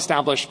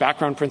well-established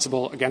background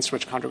principle against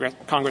which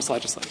Congress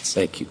legislates.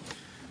 Thank you.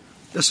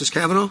 Justice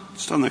Kavanaugh?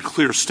 Just on the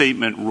clear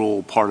statement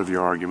rule part of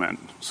your argument,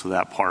 so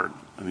that part.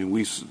 I mean,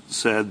 we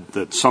said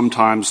that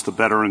sometimes the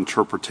better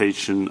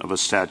interpretation of a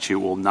statute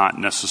will not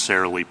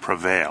necessarily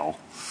prevail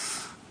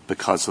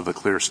because of the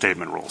clear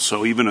statement rule.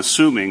 So even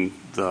assuming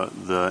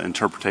the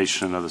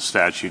interpretation of the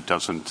statute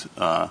doesn't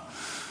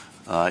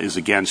is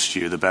against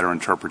you, the better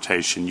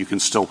interpretation, you can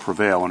still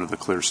prevail under the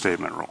clear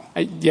statement rule.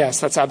 Yes,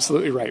 that's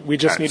absolutely right. We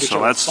just need to show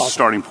so that's the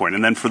starting point.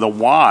 And then for the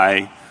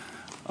why,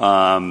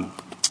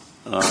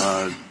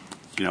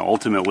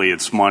 ultimately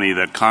it's money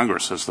that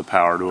Congress has the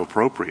power to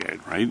appropriate,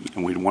 right?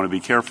 And we'd want to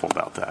be careful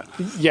about that.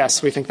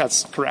 Yes, we think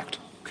that's correct.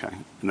 Okay.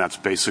 And that's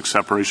basic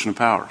separation of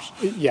powers.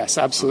 Yes,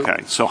 absolutely.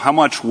 Okay. So how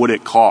much would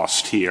it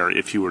cost here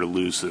if you were to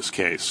lose this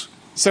case?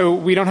 So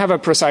we don't have a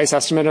precise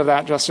estimate of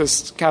that,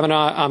 Justice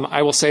Kavanaugh.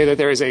 I will say that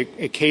there is a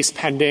case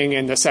pending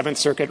in the Seventh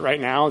Circuit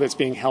right now that's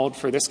being held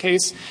for this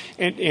case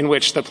in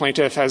which the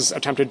plaintiff has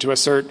attempted to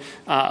assert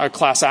a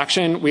class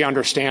action. We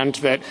understand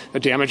that the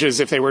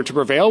damages, if they were to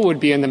prevail, would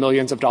be in the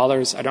millions of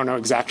dollars. I don't know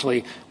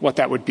exactly what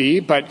that would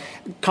be, but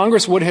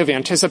Congress would have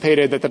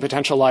anticipated that the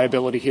potential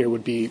liability here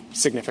would be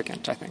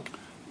significant, I think.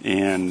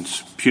 And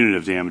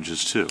punitive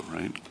damages too,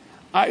 right?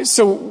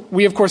 So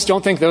we, of course,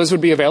 don't think those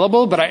would be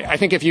available, but I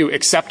think if you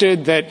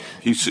accepted that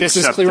this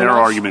is clear enough. Their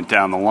argument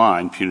down the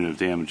line, punitive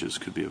damages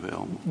could be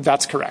available.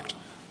 That's correct.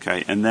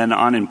 Okay. And then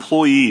on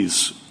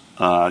employees,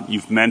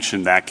 you've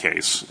mentioned that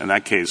case, and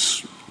that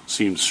case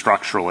seems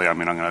structurally,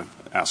 I'm going to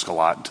ask a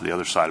lot to the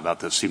other side about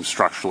this, seems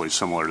structurally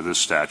similar to this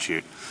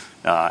statute,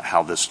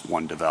 how this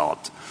one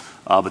developed.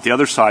 But the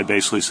other side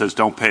basically says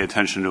don't pay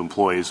attention to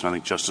employees, and I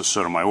think Justice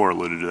Sotomayor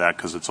alluded to that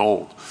because it's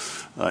old,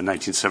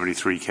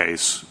 1973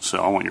 case.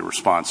 So I want your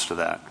response to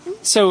that.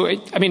 So,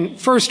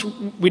 first,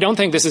 we don't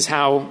think this is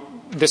how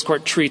this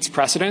court treats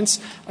precedents.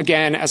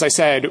 Again, as I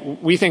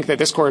said, we think that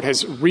this court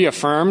has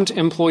reaffirmed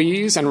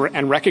employees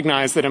and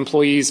recognized that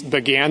employees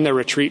began their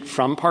retreat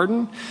from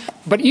pardon.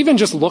 But even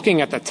just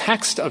looking at the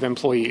text of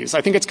employees,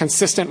 I think it's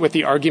consistent with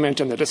the argument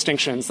and the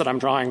distinctions that I'm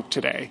drawing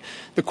today.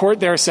 The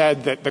court there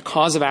said that the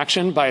cause of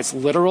action, by its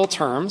literal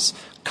terms,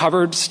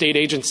 covered state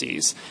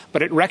agencies,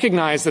 but it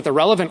recognized that the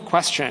relevant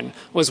question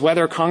was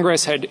whether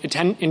Congress had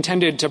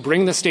intended to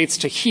bring the states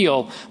to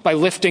heel by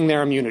lifting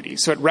their immunity.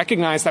 So it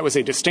recognized that was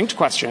a distinct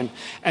question,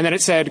 and then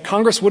it said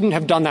Congress wouldn't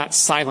have done that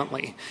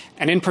silently.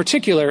 And in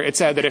particular, it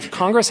said that if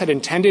Congress had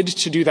intended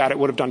to do that, it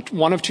would have done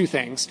one of two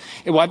things.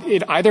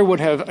 It either would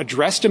have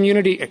addressed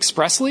immunity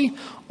expressly,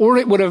 or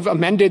it would have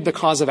amended the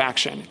cause of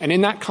action. And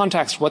in that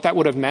context, what that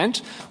would have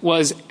meant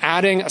was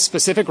adding a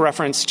specific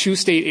reference to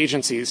state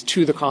agencies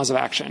to the cause of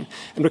action.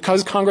 And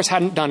because Congress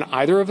hadn't done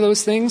either of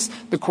those things,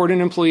 the court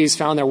and employees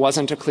found there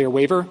wasn't a clear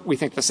waiver. We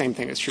think the same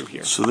thing is true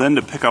here. So then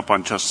to pick up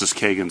on Justice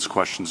Kagan's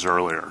questions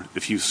earlier,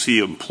 if you see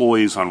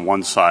employees on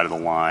one side of the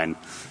line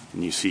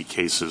and you see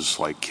cases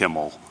like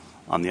Kimmel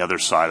on the other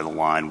side of the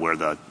line where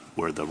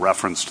the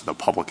reference to the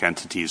public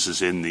entities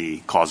is in the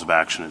cause of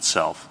action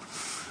itself,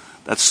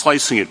 that's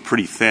slicing it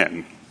pretty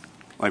thin.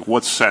 Like,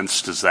 what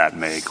sense does that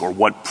make, or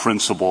what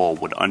principle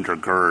would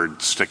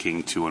undergird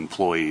sticking to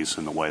employees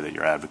in the way that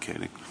you're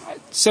advocating?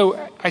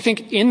 So I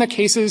think in the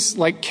cases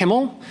like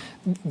Kimmel,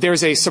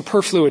 there's a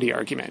superfluity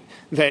argument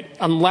that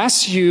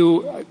unless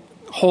you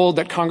hold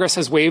that Congress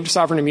has waived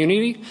sovereign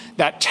immunity,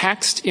 that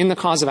text in the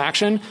cause of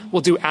action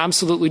will do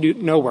absolutely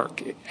no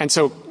work. And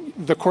so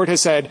the court has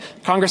said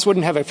Congress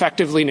wouldn't have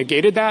effectively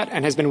negated that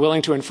and has been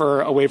willing to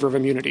infer a waiver of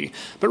immunity.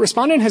 But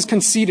respondent has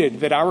conceded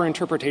that our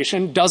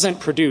interpretation doesn't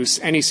produce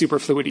any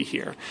superfluity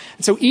here.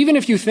 And so even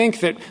if you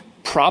think that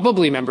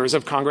probably members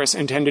of Congress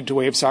intended to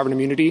waive sovereign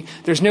immunity,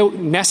 there's no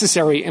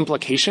necessary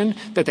implication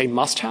that they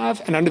must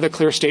have. And under the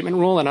clear statement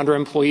rule and under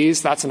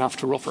employees, that's enough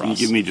to rule for us. Can you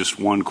give me just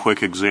one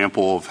quick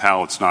example of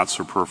how it's not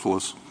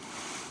superfluous?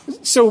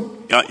 So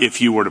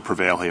if you were to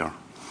prevail here.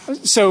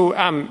 So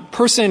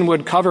person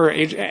would cover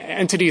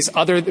entities,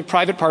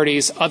 private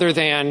parties other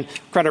than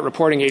credit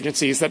reporting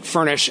agencies that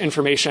furnish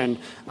information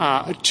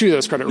to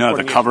those credit reporting agencies. No,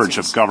 the coverage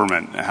of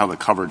government, how the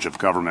coverage of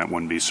government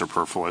wouldn't be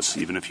superfluous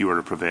even if you were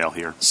to prevail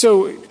here.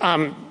 So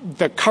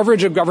the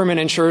coverage of government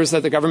ensures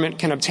that the government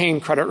can obtain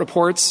credit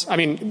reports.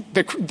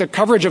 The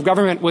coverage of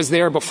government was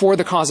there before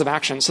the cause of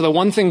action. So the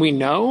one thing we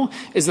know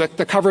is that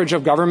the coverage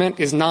of government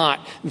is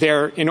not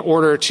there in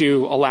order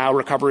to allow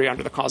recovery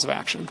under the cause of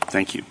action.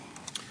 Thank you.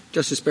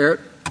 Justice Barrett?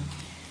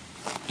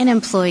 In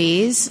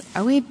employees,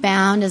 are we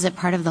bound, as a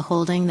part of the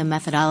holding, the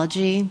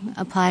methodology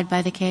applied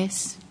by the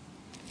case?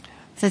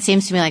 So it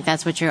seems to me like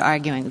that's what you're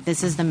arguing.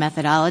 This is the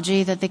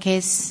methodology that the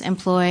case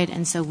employed,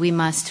 and so we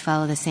must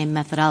follow the same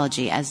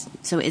methodology.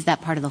 So is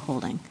that part of the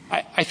holding?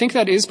 I think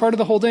that is part of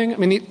the holding.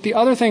 The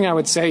other thing I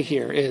would say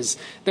here is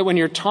that when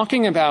you're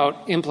talking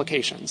about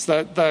implications,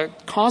 the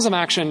cause of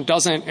action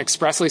doesn't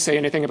expressly say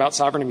anything about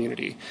sovereign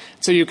immunity.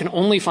 So you can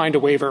only find a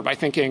waiver by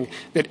thinking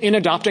that in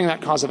adopting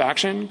that cause of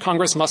action,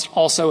 Congress must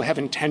also have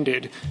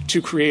intended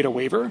to create a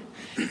waiver.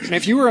 And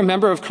if you were a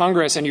member of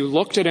Congress and you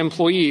looked at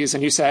employees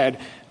and you said,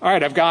 all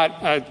right, I've got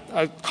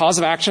a cause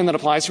of action that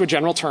applies to a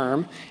general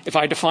term. If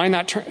I define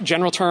that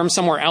general term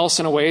somewhere else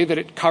in a way that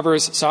it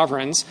covers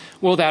sovereigns,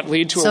 will that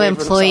lead to a waiver of sovereign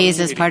immunity? So employees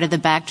is part of the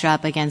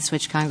backdrop against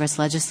which Congress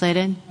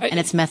legislated and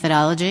its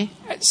methodology?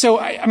 So,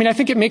 I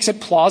think it makes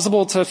it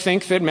plausible to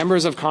think that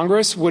members of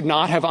Congress would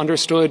not have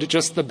understood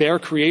just the bare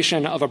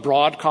creation of a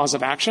broad cause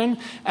of action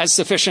as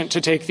sufficient to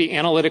take the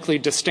analytically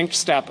distinct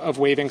step of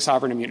waiving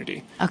sovereign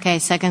immunity. Okay,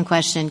 second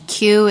question.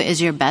 Q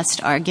is your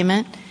best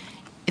argument.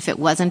 If it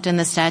wasn't in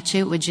the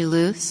statute, would you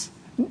lose?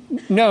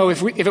 No,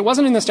 if it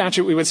wasn't in the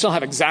statute, we would still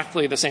have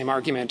exactly the same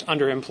argument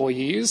under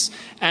employees.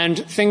 And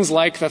things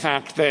like the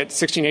fact that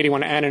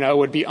 1681N and O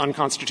would be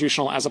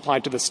unconstitutional as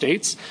applied to the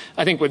states,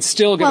 I think would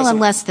still give us... Well,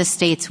 unless the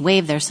states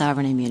waive their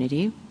sovereign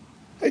immunity.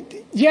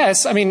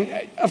 Yes.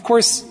 Of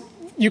course,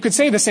 you could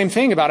say the same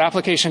thing about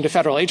application to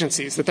federal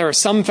agencies, that there are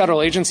some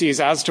federal agencies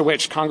as to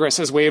which Congress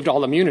has waived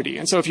all immunity.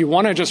 And so if you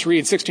want to just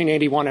read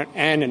 1681N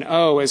and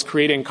O as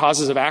creating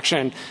causes of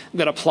action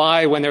that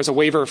apply when there's a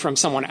waiver from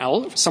somewhere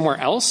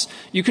else,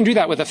 you can do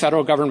that with the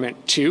federal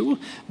government too.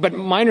 But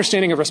my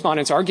understanding of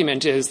respondents'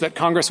 argument is that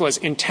Congress was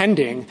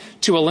intending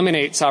to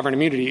eliminate sovereign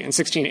immunity in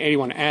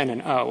 1681N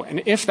and O.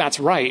 And if that's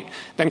right,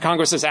 then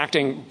Congress is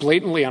acting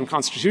blatantly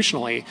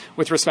unconstitutionally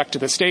with respect to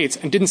the states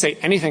and didn't say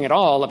anything at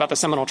all about the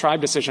Seminole Tribe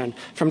decision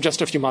from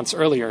just a few months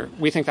earlier.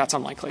 We think that's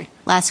unlikely.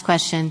 Last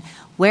question.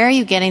 Where are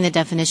you getting the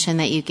definition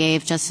that you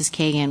gave Justice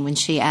Kagan when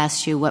she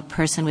asked you what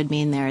person would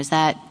mean there? Is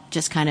that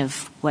just kind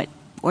of what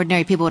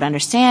ordinary people would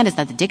understand? Is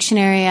that the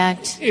Dictionary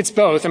Act? It's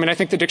both. I mean, I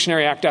think the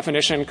Dictionary Act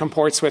definition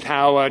comports with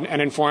how an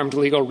informed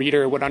legal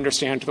reader would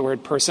understand the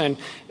word person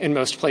in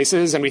most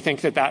places, and we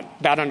think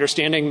that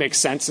understanding makes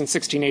sense in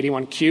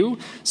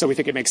 1681Q, so we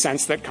think it makes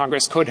sense that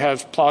Congress could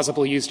have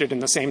plausibly used it in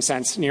the same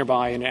sense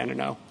nearby in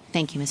N&O.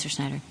 Thank you, Mr.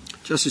 Snyder.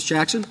 Justice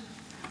Jackson?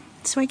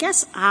 So I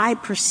guess I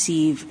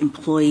perceive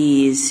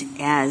employees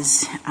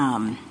as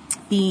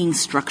being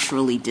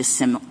structurally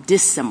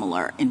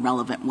dissimilar in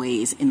relevant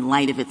ways in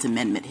light of its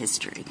amendment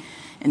history.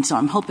 And so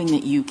I'm hoping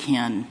that you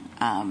can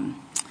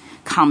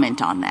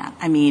comment on that.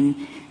 I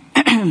mean,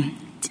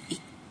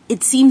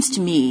 it seems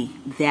to me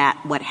that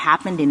what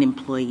happened in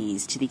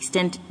employees, to the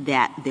extent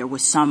that there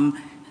was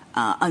some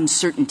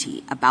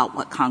uncertainty about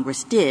what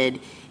Congress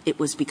did, it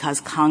was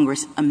because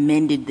Congress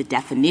amended the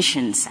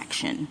definition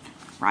section,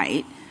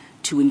 right,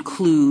 to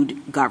include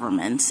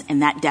governments,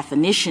 and that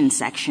definition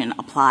section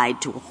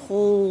applied to a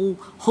whole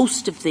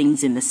host of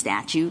things in the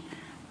statute,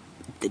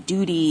 the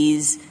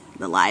duties,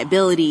 the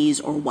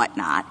liabilities, or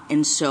whatnot.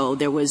 And so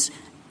there was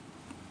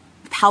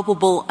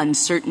palpable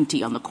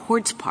uncertainty on the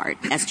court's part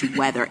as to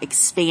whether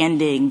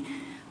expanding,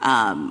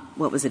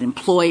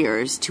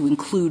 employers to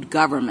include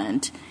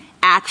government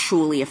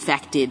actually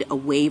affected a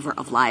waiver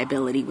of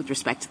liability with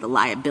respect to the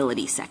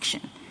liability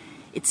section.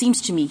 It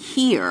seems to me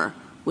here,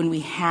 when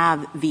we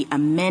have the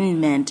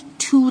amendment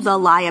to the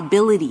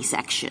liability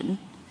section,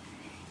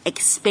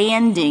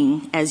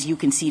 expanding, as you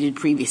conceded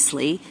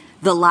previously,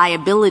 the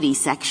liability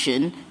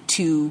section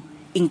to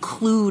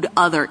include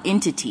other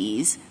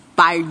entities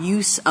by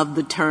use of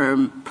the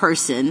term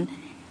person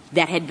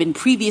that had been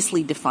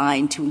previously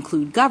defined to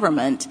include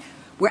government,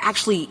 we're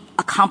actually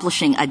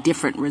accomplishing a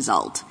different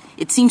result.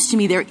 It seems to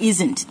me there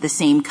isn't the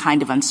same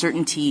kind of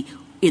uncertainty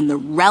in the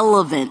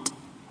relevant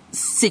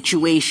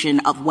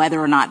situation of whether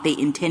or not they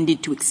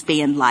intended to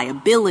expand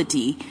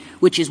liability,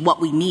 which is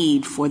what we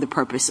need for the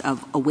purpose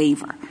of a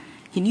waiver.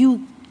 Can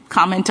you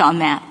comment on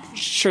that?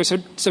 Sure. So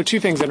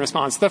two things in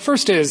response. The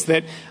first is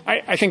that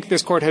I think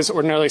this court has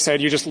ordinarily said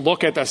you just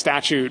look at the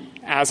statute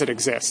as it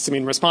exists. I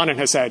mean, respondent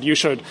has said you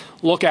should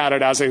look at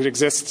it as it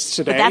exists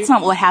today. But that's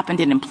not what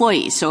happened in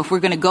employees. So if we're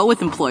going to go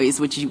with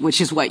employees,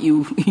 which is what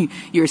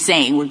you're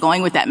saying, we're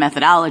going with that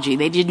methodology.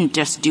 They didn't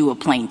just do a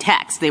plain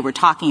text. They were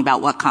talking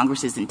about what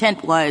Congress's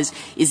intent was.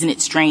 Isn't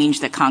it strange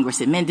that Congress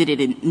amended it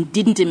and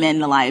didn't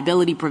amend the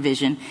liability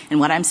provision?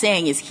 And what I'm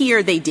saying is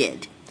here they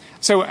did.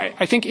 So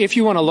I think if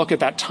you want to look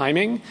at that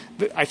timing,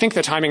 I think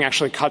the timing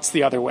actually cuts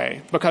the other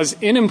way. Because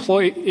in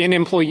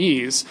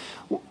employees,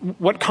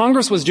 what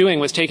Congress was doing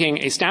was taking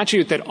a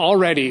statute that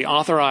already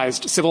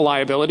authorized civil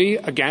liability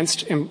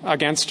against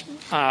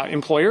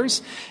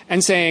employers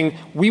and saying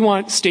we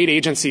want state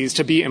agencies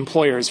to be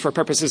employers for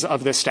purposes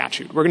of this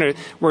statute. We're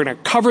going to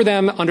cover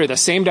them under the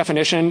same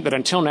definition that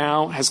until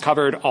now has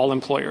covered all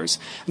employers.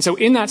 And so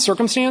in that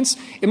circumstance,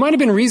 it might have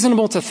been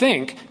reasonable to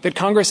think that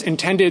Congress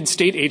intended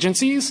state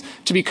agencies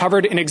to be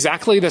covered in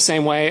exactly the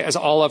same way as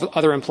all of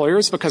other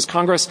employers because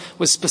Congress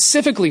was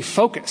specifically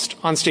focused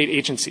on state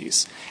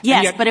agencies.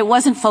 Yes, but it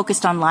wasn't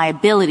focused on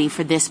liability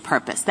for this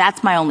purpose.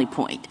 That's my only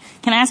point.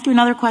 Can I ask you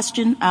another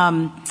question?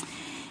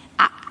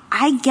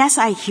 I guess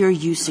I hear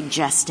you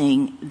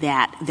suggesting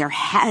that there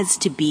has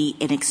to be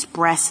an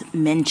express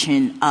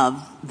mention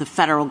of the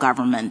federal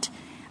government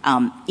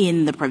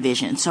in the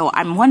provision. So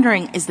I'm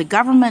wondering, is the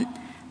government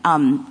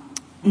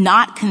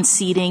not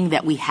conceding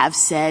that we have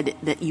said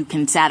that you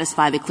can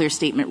satisfy the clear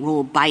statement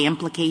rule by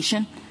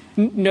implication?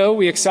 No,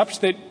 we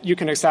accept that you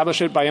can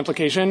establish it by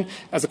implication.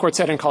 As the court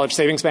said in College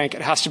Savings Bank,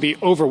 it has to be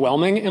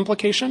overwhelming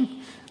implication.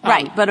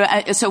 Right,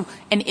 but so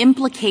an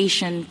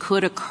implication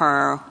could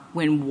occur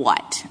when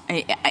what?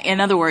 In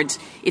other words,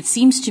 it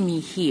seems to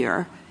me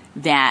here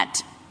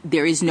that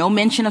there is no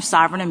mention of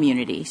sovereign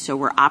immunity, so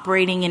we're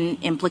operating in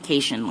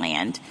implication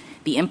land.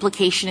 The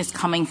implication is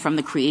coming from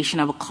the creation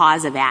of a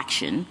cause of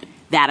action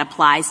that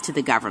applies to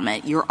the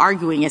government. You're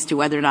arguing as to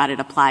whether or not it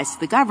applies to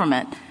the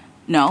government.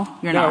 No,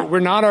 you're not. No, we're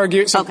not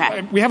arguing. So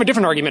okay. We have a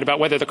different argument about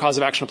whether the cause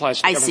of action applies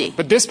to the government. I see.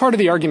 But this part of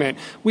the argument,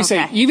 we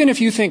say even if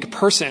you think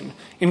person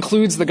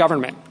includes the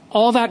government,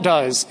 all that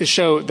does is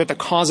show that the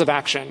cause of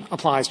action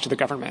applies to the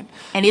government.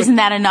 And isn't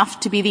that enough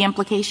to be the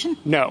implication?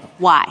 No.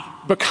 Why?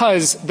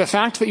 Because the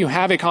fact that you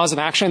have a cause of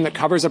action that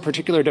covers a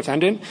particular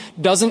defendant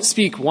doesn't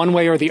speak one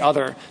way or the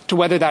other to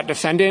whether that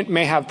defendant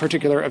may have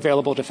particular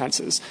available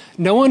defenses.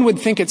 No one would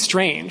think it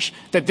strange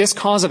that this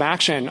cause of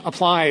action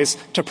applies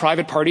to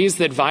private parties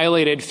that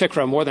violated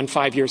FCRA more than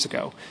 5 years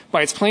ago.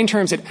 By its plain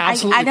terms, it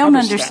absolutely I don't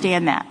covers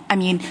understand them. that. I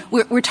mean,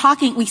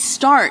 we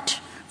start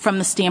from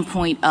the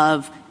standpoint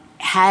of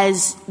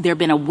has there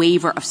been a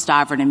waiver of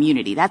sovereign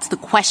immunity? That's the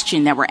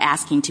question that we're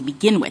asking to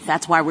begin with.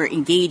 That's why we're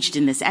engaged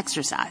in this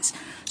exercise.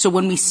 So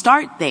when we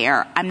start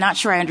there, I'm not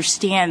sure I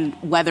understand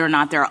whether or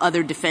not there are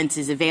other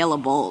defenses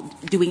available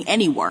doing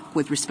any work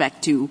with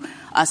respect to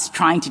us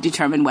trying to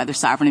determine whether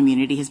sovereign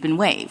immunity has been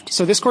waived.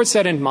 So this court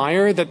said in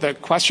Meyer that the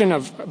question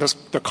of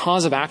the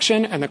cause of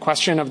action and the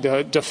question of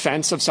the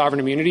defense of sovereign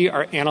immunity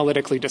are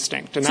analytically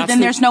distinct. And so then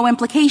there's no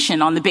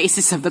implication on the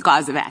basis of the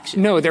cause of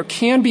action. No, there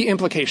can be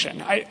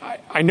implication.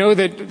 I know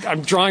that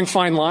I'm drawing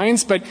fine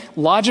lines, but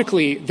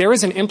logically there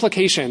is an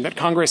implication that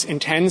Congress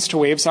intends to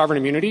waive sovereign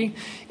immunity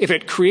if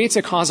it creates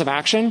a cause of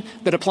action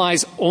that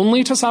applies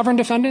only to sovereign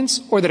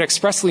defendants or that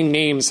expressly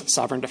names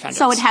sovereign defendants.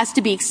 So it has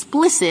to be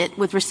explicit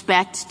with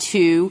respect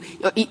to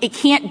 – it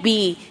can't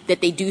be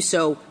that they do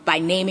so by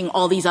naming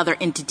all these other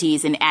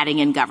entities and adding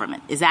in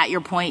government. Is that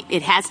your point?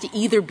 It has to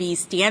either be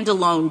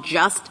standalone,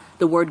 just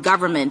the word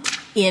government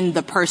in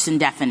the person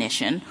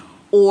definition,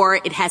 or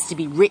it has to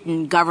be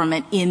written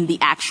government in the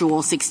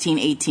actual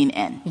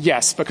 1618N.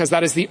 Yes, because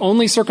that is the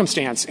only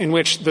circumstance in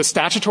which the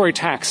statutory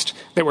text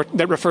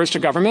that refers to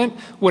government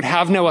would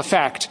have no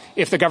effect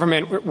if the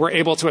government were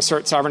able to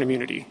assert sovereign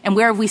immunity. And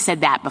where have we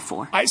said that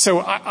before?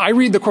 I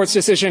read the court's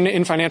decision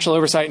in Financial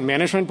Oversight and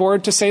Management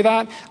Board to say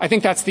that. I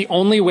think that's the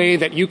only way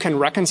that you can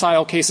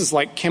reconcile cases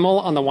like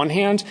Kimmel on the one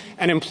hand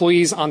and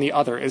employees on the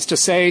other, is to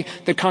say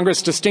that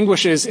Congress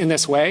distinguishes in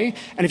this way.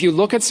 And if you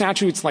look at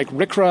statutes like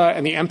RCRA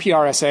and the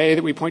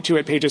MPRSA that we point to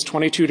at pages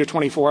 22 to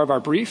 24 of our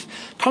brief,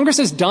 Congress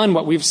has done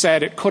what we've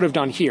said it could have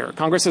done here.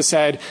 Congress has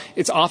said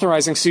it's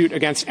authorizing suit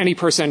against any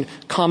person,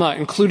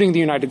 including the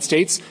United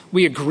States.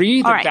 We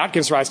agree that that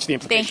gives rise to the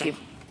implication. Thank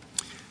you.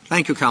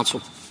 Thank you,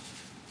 counsel.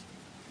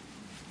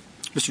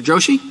 Mr.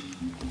 Joshi?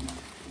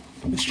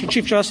 Mr.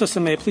 Chief Justice,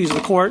 and may it please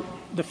the Court,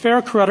 the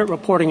Fair Credit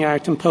Reporting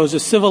Act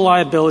imposes civil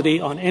liability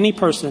on any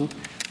person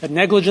that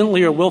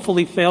negligently or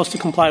willfully fails to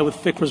comply with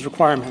FCRA's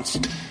requirements.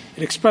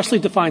 It expressly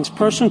defines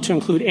person to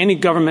include any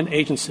government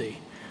agency.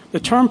 The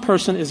term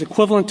person is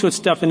equivalent to its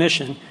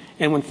definition,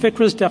 and when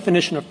FCRA's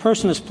definition of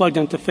person is plugged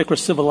into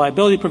FCRA's civil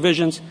liability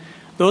provisions,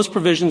 those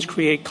provisions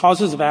create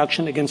causes of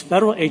action against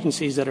federal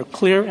agencies that are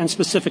clear and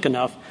specific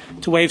enough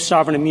to waive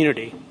sovereign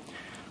immunity.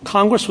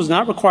 Congress was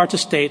not required to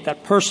state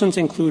that persons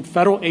include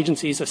federal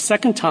agencies a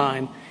second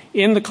time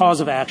in the cause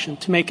of action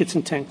to make its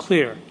intent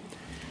clear.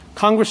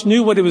 Congress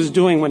knew what it was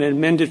doing when it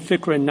amended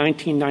FCRA in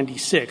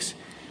 1996.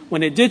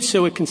 When it did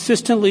so, it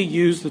consistently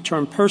used the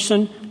term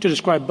person to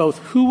describe both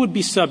who would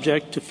be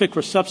subject to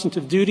FCRA's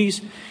substantive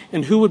duties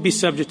and who would be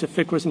subject to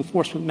FCRA's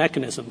enforcement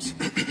mechanisms.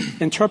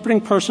 Interpreting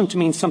person to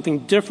mean something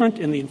different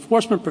in the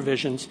enforcement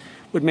provisions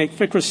would make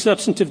FCRA's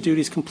substantive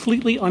duties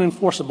completely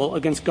unenforceable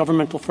against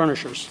governmental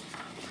furnishers.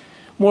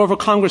 Moreover,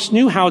 Congress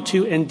knew how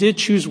to and did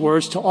choose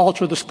words to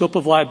alter the scope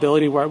of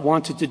liability where it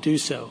wanted to do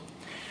so.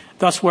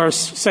 Thus, whereas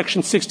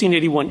Section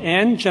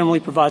 1681N generally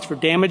provides for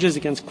damages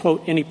against,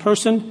 quote, any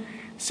person,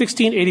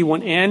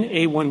 1681N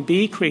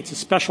A1B creates a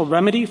special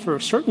remedy for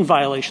certain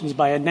violations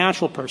by a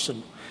natural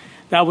person.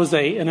 That was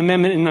an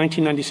amendment in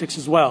 1996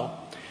 as well.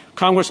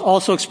 Congress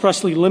also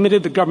expressly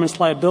limited the government's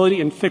liability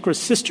in FCRA's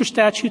sister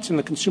statutes in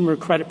the Consumer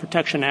Credit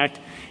Protection Act.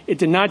 It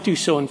did not do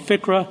so in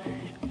FCRA,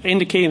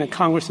 indicating that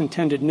Congress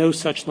intended no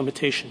such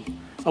limitation.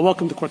 I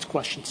welcome the Court's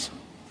questions.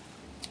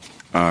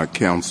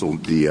 Counsel,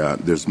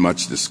 there's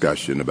much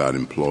discussion about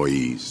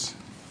employees,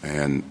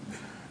 and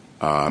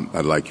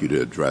I'd like you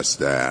to address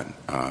that,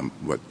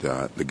 what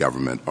the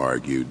government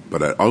argued.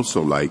 But I'd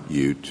also like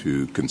you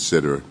to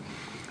consider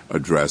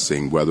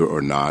addressing whether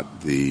or not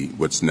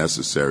what's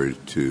necessary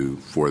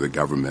for the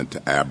government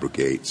to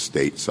abrogate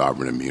state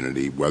sovereign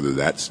immunity, whether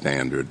that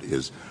standard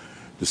is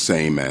the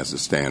same as the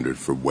standard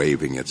for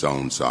waiving its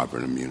own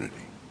sovereign immunity.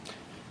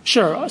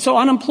 Sure. So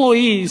on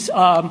employees,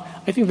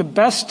 I think the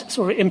best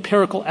sort of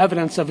empirical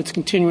evidence of its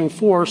continuing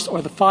force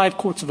are the 5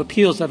 courts of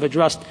appeals that have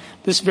addressed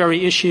this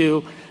very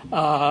issue,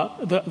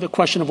 the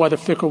question of whether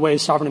FCRA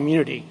waives sovereign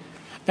immunity.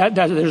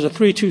 There's a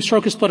 3-2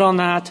 circuit split on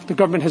that. The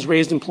government has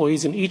raised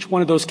employees in each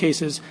one of those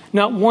cases.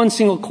 Not one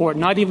single court,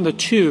 not even the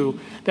 2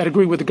 that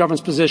agree with the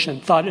government's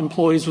position, thought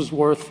employees was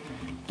worth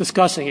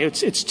discussing.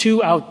 It's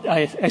too out.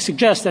 I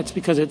suggest that's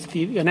because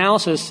the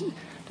analysis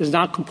does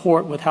not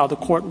comport with how the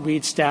court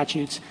reads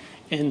statutes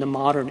in the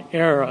modern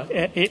era.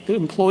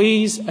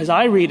 Employees, as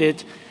I read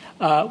it,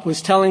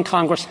 was telling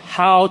Congress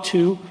how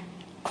to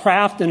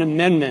craft an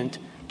amendment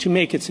to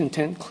make its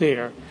intent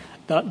clear.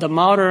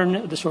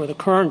 The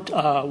current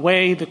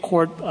way the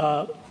court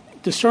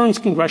discerns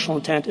congressional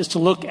intent is to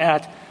look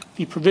at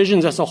the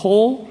provisions as a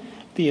whole,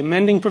 the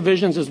amending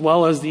provisions as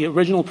well as the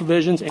original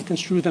provisions, and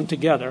construe them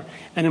together.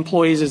 And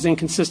employees is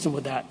inconsistent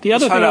with that. The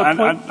other thing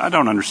I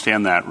don't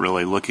understand that,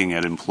 really, looking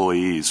at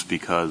employees,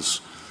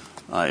 because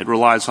it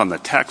relies on the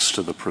text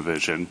of the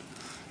provision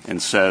and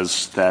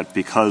says that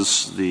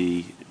because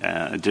the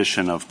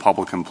addition of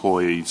public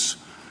employers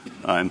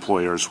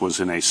was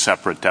in a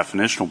separate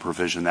definitional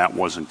provision, that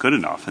wasn't good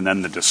enough. And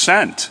then the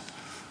dissent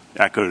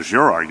echoes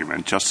your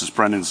argument. Justice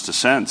Brennan's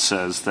dissent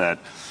says that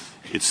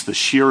it's the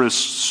sheerest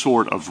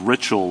sort of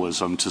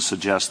ritualism to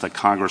suggest that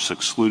Congress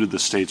excluded the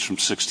states from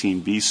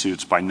 16B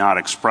suits by not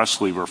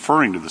expressly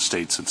referring to the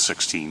states in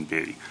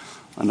 16B.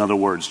 In other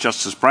words,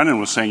 Justice Brennan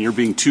was saying you're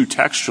being too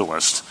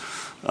textualist,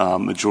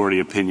 majority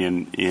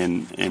opinion,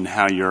 in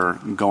how you're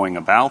going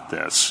about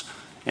this.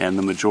 And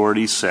the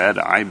majority said,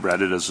 I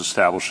read it as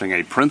establishing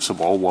a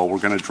principle. Well, we're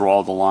going to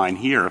draw the line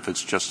here. If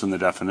it's just in the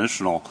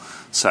definitional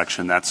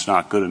section, that's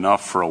not good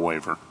enough for a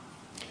waiver.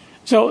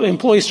 So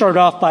employees started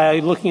off by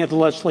looking at the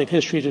legislative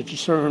history to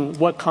discern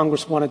what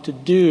Congress wanted to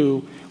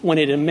do when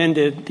it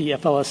amended the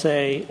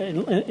FLSA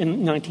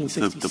in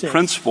 1966. The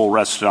principle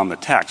rested on the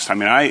text. I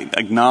mean, I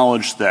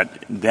acknowledge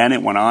that then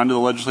it went on to the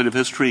legislative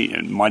history.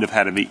 It might have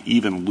had an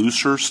even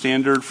looser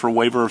standard for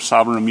waiver of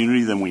sovereign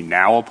immunity than we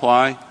now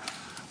apply.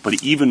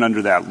 But even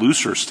under that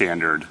looser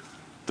standard,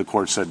 the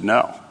court said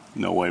no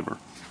waiver.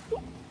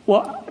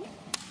 Well,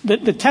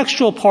 the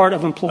textual part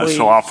of employees.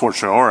 So a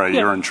fortiori,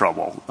 you're in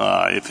trouble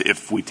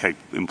if we take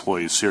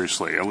employees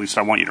seriously. At least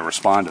I want you to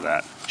respond to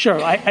that.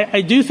 Sure.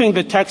 I do think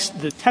the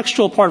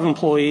textual part of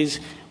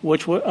employees,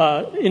 which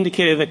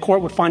indicated the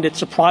court would find it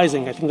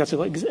surprising, I think that's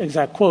an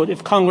exact quote,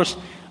 if Congress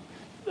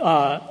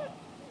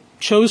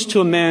chose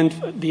to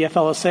amend the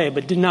FLSA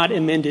but did not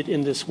amend it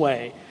in this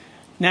way.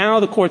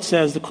 Now the court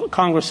says the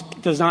Congress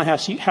does not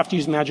have to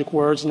use magic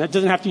words, and it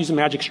doesn't have to use a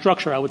magic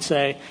structure, I would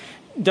say.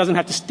 It doesn't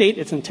have to state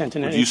its intent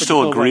in any particular way. Do you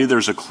still agree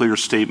there's a clear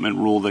statement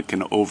rule that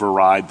can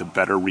override the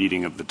better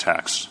reading of the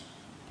text?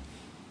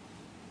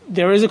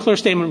 There is a clear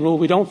statement rule.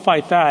 We don't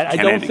fight that.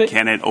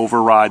 Can it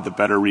override the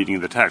better reading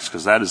of the text?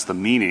 Because that is the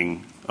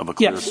meaning of a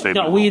clear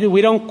statement rule.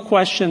 We don't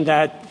question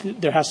that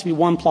there has to be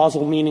one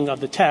plausible meaning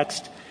of the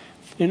text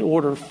in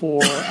order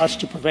for us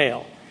to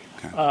prevail.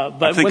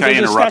 But I think I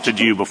interrupted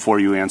you before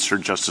you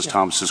answered Justice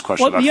Thomas's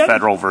question about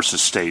federal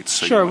versus state.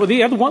 So sure. Well,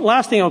 the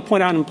last thing I would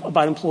point out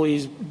about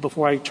employees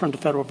before I turn to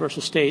federal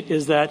versus state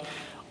is that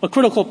a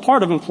critical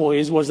part of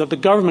employees was that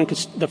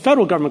the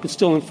federal government could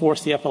still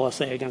enforce the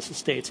FLSA against the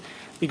states.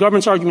 The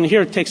government's argument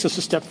here takes us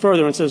a step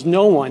further and says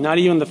no one, not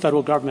even the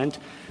federal government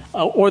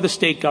or the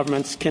state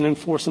governments, can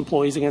enforce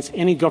employees against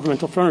any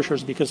governmental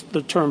furnishers because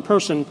the term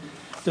person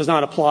does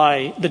not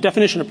apply, the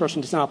definition of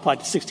person does not apply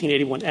to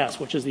 1681S,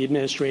 which is the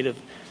administrative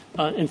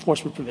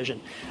enforcement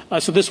provision.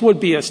 So this would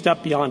be a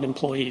step beyond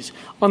employees.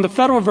 On the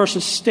federal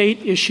versus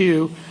state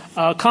issue,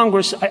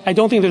 Congress, I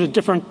don't think there's a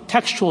different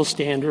textual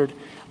standard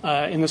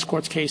in this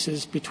Court's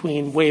cases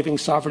between waiving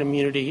sovereign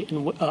immunity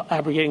and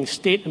abrogating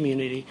state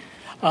immunity.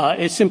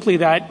 It's simply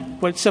that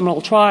what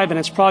Seminole Tribe and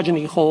its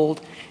progeny hold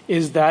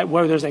is that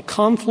where there's a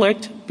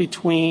conflict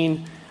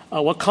between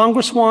what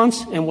Congress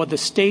wants and what the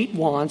state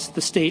wants,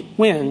 the state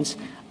wins,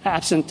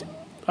 absent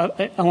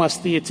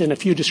unless it's in a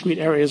few discrete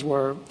areas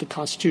where the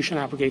Constitution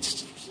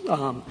abrogates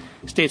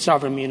state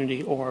sovereign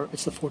immunity or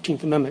it's the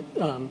 14th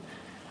Amendment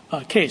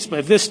case. But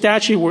if this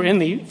statute were in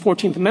the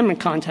 14th Amendment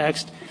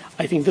context,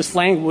 I think this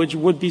language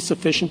would be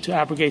sufficient to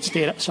abrogate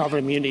state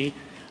sovereign immunity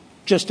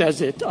just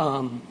as it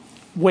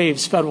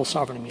waives federal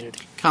sovereign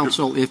immunity.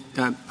 Counsel,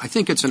 I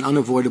think it's an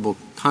unavoidable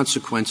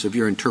consequence of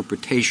your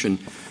interpretation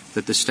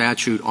that the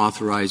statute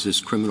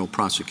authorizes criminal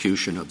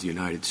prosecution of the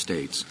United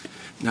States.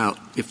 Now,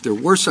 if there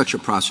were such a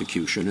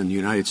prosecution and the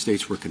United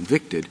States were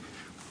convicted,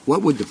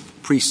 what would the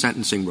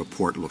pre-sentencing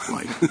report look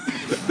like?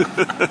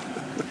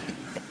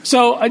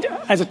 So,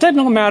 as a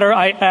technical matter,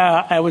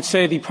 I would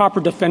say the proper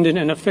defendant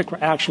in a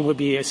FCRA action would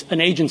be an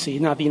agency,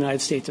 not the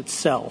United States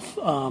itself.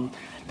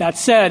 That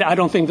said, I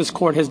don't think this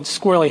Court has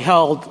squarely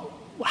held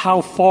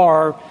how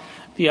far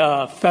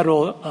the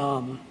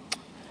federal,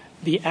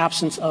 the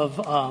absence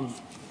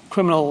of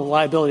criminal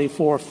liability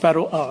for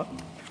federal,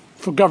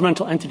 for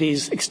governmental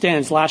entities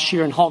extends. Last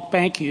year in Hulk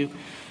Bank,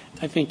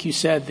 I think you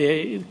said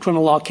the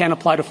criminal law can't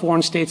apply to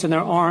foreign states and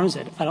their arms.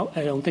 I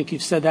don't think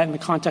you've said that in the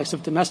context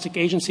of domestic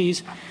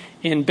agencies.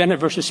 In Bennett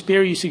versus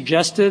Speer, you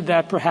suggested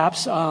that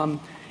perhaps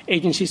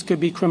agencies could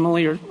be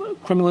criminally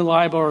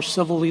liable or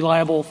civilly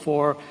liable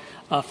for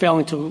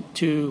failing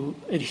to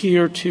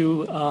adhere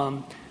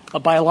to a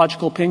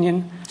biological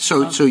opinion.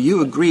 So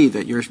you agree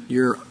that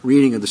your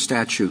reading of the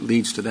statute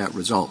leads to that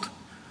result?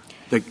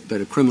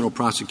 That a criminal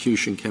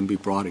prosecution can be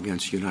brought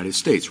against the United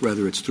States,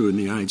 whether it's through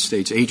the United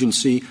States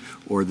agency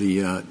or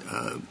the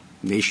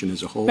nation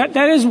as a whole? That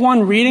is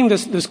one reading.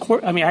 This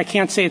Court, I mean, I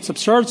can't say it's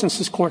absurd since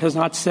this Court has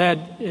not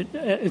said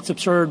it's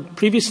absurd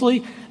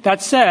previously.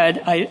 That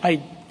said,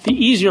 the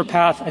easier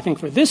path, I think,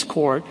 for this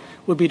Court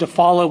would be to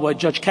follow what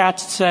Judge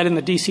Katz said in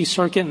the D.C.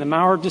 Circuit in the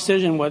Maurer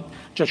decision, what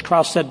Judge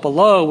Krauss said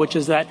below, which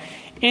is that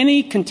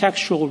any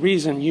contextual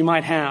reason you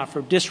might have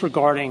for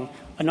disregarding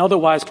an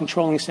otherwise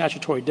controlling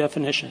statutory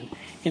definition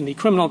in the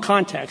criminal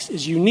context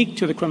is unique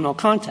to the criminal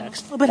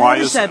context. Well, but how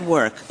does that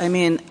work? I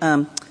mean,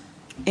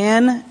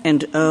 N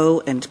and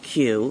O and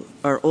Q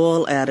are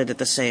all added at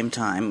the same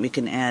time. We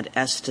can add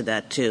S to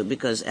that, too,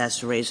 because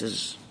S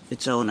raises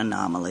its own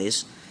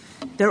anomalies.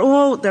 They're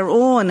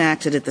all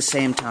enacted at the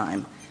same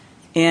time,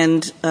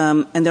 and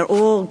they're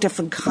all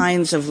different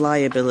kinds of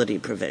liability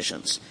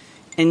provisions.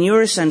 And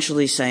you're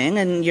essentially saying,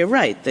 and you're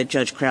right, that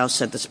Judge Krauss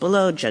said this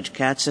below, Judge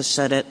Katz has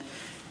said it,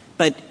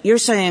 but you're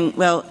saying,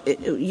 well,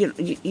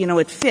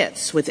 it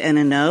fits with N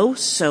and O,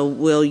 so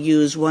we'll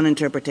use one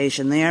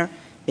interpretation there.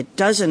 It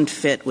doesn't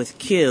fit with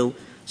Q,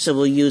 so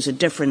we'll use a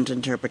different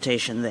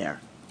interpretation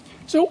there.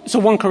 So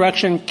one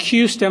correction,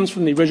 Q stems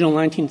from the original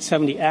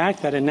 1970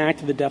 Act that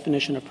enacted the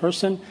definition of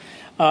person.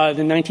 The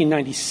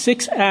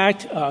 1996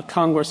 Act,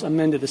 Congress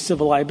amended the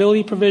civil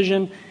liability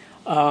provision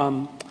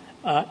and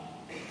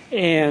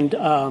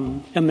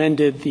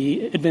amended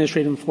the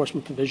administrative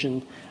enforcement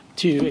provision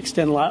to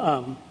extend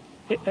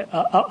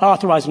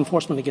authorize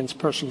enforcement against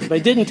persons.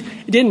 But it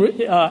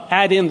didn't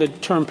add in the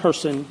term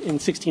person in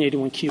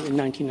 1681Q in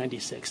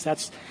 1996.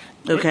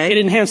 It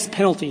enhanced the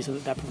penalties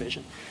of that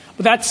provision.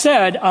 But that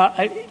said,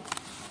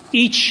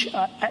 the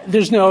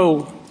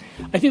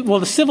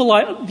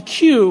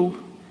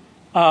Q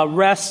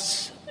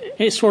rests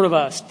is sort of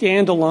a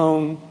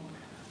standalone,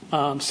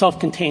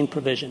 self-contained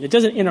provision. It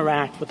doesn't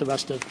interact with the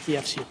rest of the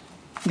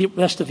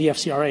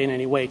FCRA in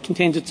any way. It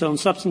contains its own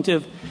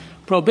substantive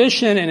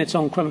prohibition and its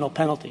own criminal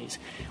penalties.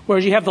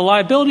 Whereas you have the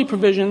liability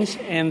provisions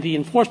and the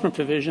enforcement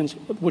provisions,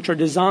 which are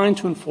designed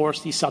to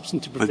enforce these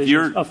substantive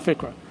provisions of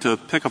FCRA. To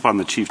pick up on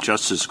the Chief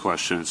Justice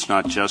question, it's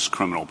not just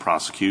criminal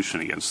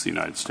prosecution against the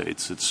United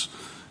States. It's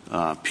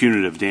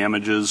punitive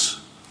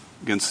damages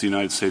against the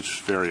United States,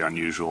 which is very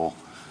unusual.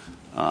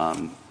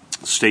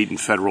 State and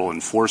federal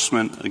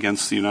enforcement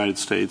against the United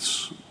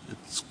States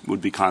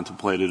would be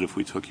contemplated if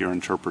we took your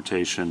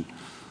interpretation.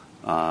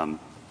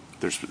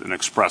 There's an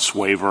express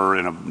waiver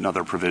in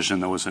another provision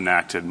that was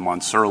enacted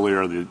months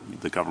earlier.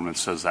 The government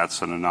says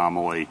that's an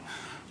anomaly.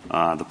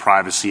 The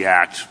Privacy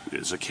Act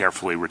is a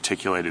carefully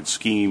reticulated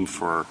scheme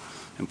for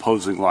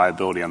imposing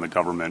liability on the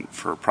government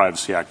for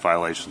Privacy Act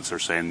violations. They're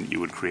saying you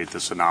would create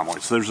this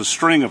anomaly. So there's a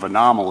string of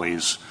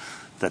anomalies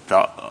that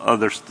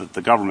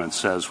the government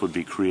says would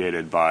be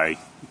created by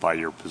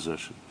your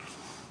position.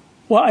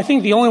 Well, I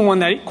think the only one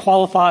that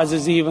qualifies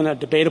as even a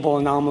debatable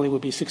anomaly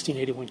would be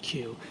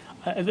 1681Q.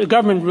 The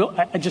government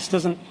just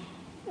doesn't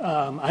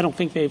I don't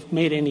think they've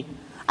made any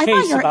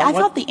case about I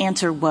thought the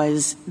answer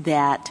was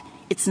that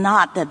it's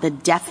not that the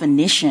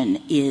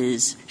definition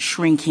is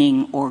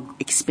shrinking or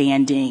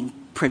expanding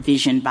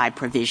provision by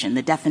provision.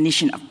 The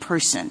definition of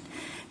person,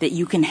 that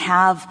you can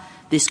have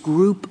this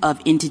group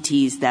of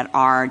entities that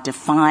are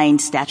defined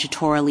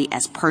statutorily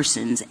as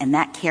persons, and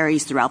that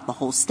carries throughout the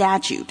whole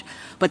statute.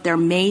 But there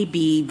may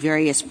be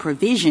various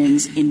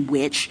provisions in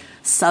which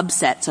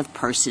subsets of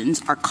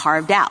persons are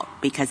carved out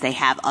because they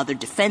have other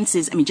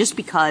defenses. I mean, just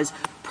because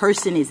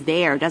person is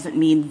there doesn't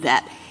mean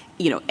that,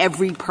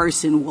 every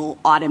person will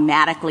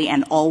automatically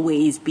and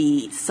always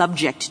be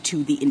subject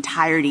to the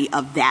entirety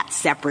of that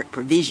separate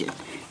provision.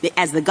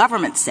 As the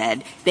government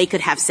said, they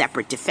could have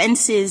separate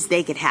defenses.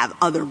 They could have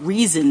other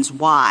reasons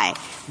why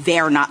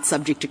they're not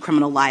subject to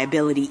criminal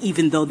liability,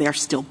 even though they're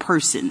still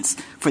persons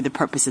for the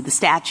purpose of the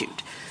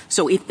statute.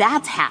 So if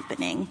that's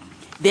happening,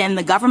 then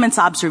the government's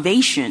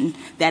observation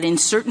that in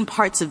certain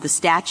parts of the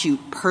statute,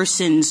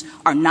 persons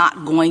are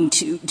not going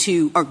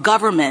or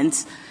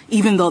governments,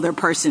 even though they're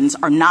persons,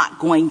 are not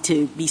going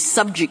to be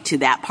subject to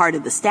that part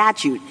of the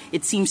statute,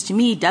 it seems to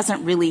me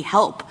doesn't really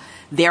help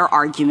their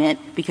argument,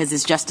 because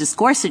as Justice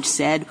Gorsuch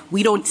said,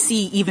 we don't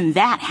see even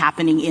that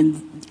happening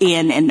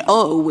in and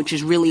O, which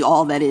is really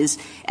all that is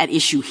at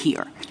issue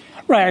here.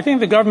 Right. I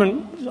think the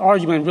government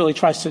argument really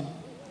tries to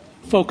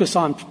focus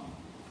on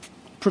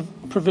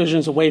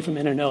provisions away from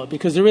N and O,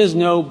 because there is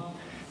no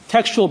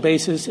textual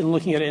basis in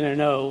looking at N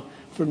and O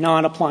for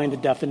not applying the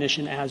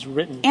definition as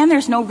written. And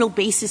there's no real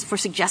basis for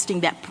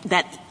suggesting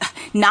that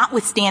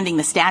notwithstanding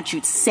the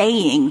statute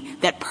saying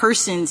that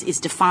persons is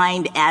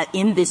defined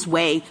in this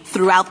way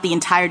throughout the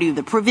entirety of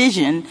the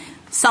provision,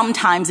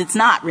 sometimes it's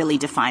not really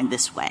defined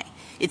this way.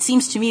 It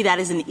seems to me that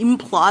is an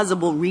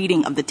implausible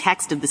reading of the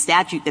text of the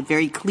statute that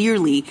very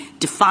clearly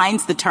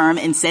defines the term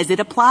and says it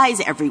applies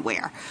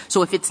everywhere.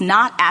 So if it's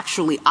not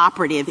actually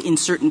operative in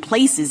certain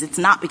places, it's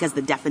not because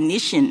the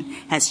definition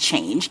has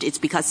changed. It's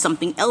because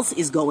something else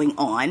is going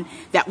on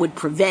that would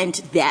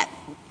prevent that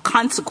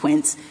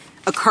consequence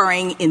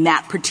occurring in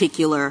that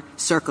particular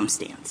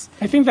circumstance.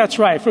 I think that's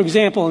right. For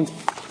example, in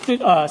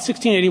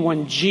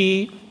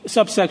 1681G,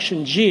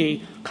 subsection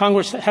G,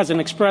 Congress has an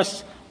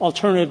express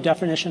alternative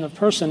definition of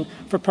person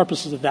for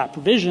purposes of that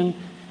provision.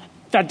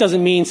 That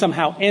doesn't mean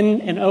somehow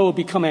N and O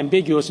become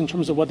ambiguous in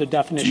terms of what the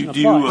definition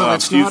applies. Well,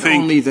 it's not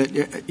only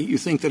that you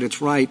think that it's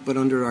right, but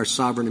under our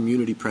sovereign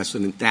immunity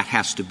precedent, that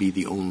has to be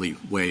the only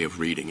way of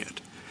reading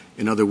it.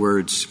 In other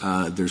words,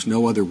 there's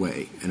no other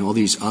way. And all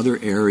these other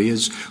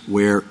areas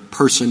where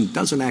person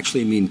doesn't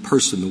actually mean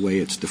person the way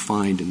it's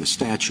defined in the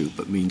statute,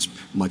 but means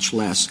much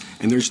less.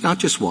 And there's not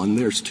just one,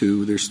 there's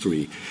two, there's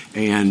three.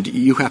 And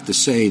you have to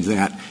say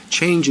that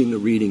changing the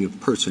reading of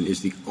person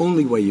is the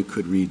only way you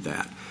could read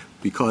that.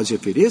 Because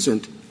if it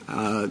isn't,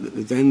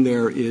 then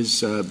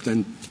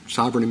then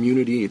sovereign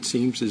immunity, it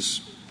seems,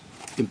 is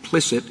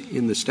implicit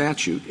in the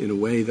statute in a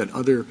way that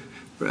other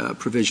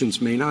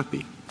provisions may not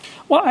be.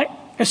 Well,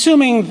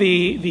 assuming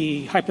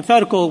the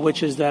hypothetical,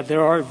 which is that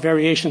there are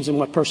variations in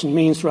what person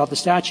means throughout the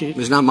statute.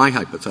 It's not my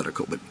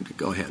hypothetical, but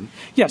go ahead.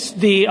 Yes.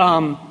 The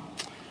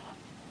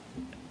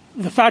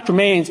fact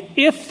remains,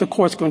 if the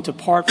court's going to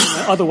depart from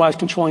an otherwise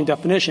controlling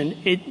definition,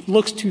 it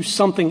looks to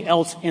something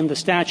else in the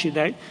statute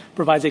that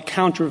provides a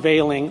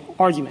countervailing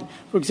argument.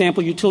 For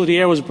example, utility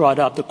error was brought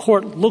up. The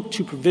court looked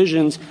to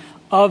provisions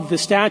of the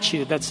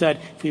statute that said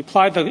if we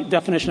apply the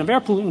definition of air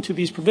pollutant to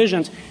these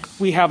provisions,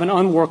 we have an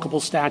unworkable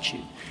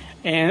statute.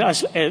 And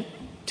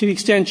to the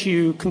extent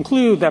you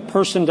conclude that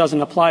person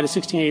doesn't apply to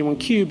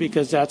 1681Q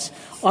because that's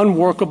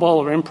unworkable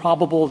or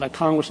improbable, that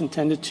Congress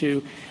intended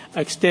to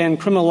extend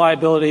criminal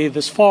liability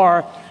this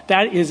far,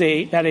 that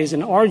is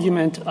an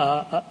argument,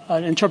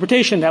 an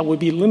interpretation that would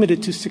be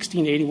limited to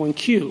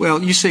 1681Q.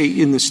 Well, you say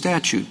in the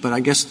statute, but I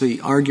guess the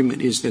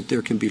argument is that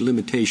there can be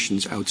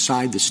limitations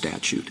outside the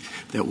statute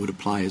that would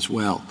apply as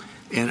well.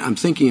 And I'm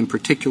thinking in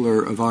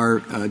particular of our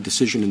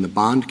decision in the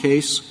Bond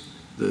case,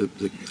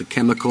 the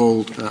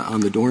chemical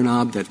on the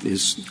doorknob that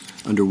is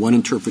under one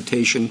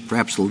interpretation,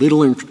 perhaps the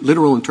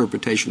literal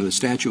interpretation of the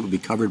statute would be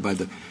covered by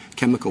the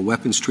Chemical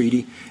Weapons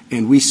Treaty.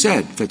 And we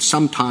said that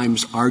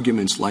sometimes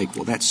arguments like,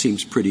 well, that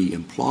seems pretty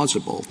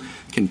implausible,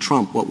 can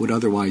trump what would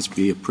otherwise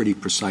be a pretty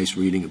precise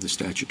reading of the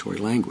statutory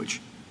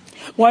language.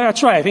 Well,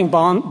 that's right. I think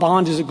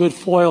Bond is a good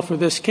foil for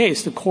this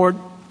case. The Court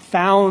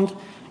found,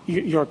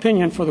 your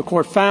opinion for the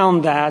Court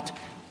found that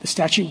the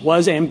statute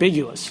was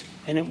ambiguous.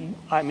 And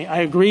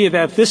I agree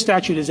that if this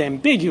statute is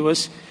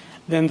ambiguous,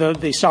 then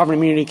the sovereign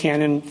immunity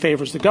canon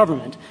favors the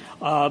government.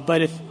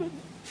 But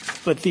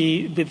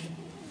the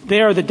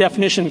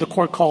definition the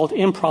Court called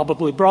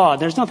improbably broad.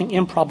 There's nothing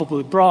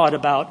improbably broad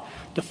about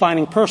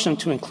defining person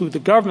to include the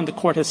government. The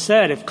Court has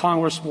said if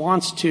Congress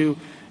wants to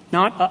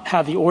not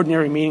have the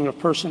ordinary meaning of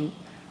person.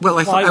 Well,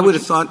 I would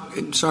have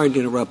thought, sorry to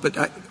interrupt, but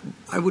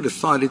I would have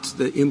thought it's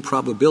the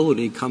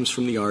improbability comes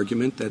from the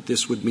argument that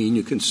this would mean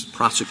you can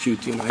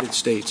prosecute the United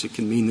States. It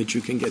can mean that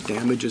you can get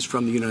damages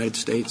from the United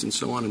States and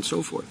so on and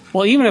so forth.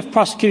 Well, even if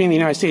prosecuting the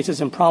United States is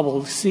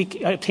improbable,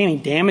 obtaining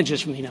damages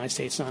from the United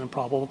States is not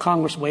improbable.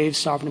 Congress waives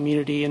sovereign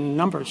immunity in a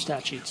number of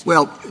statutes.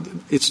 Well,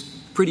 it's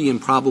pretty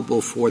improbable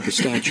for the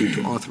statute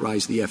to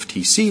authorize the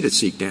FTC to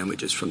seek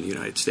damages from the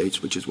United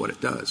States, which is what it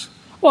does.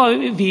 Well,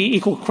 the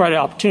Equal Credit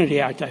Opportunity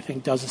Act, I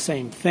think, does the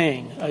same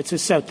thing. It's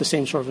set the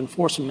same sort of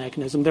enforcement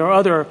mechanism. There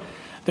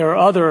are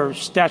other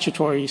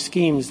statutory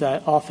schemes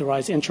that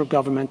authorize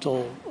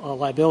intergovernmental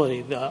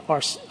liability.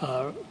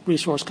 Our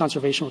Resource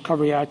Conservation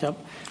Recovery Act.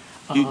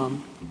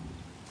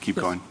 Keep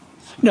going.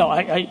 No,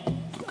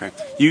 Okay.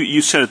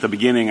 You said at the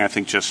beginning, I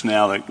think just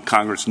now, that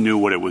Congress knew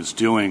what it was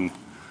doing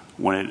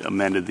when it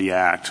amended the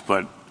Act,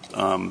 but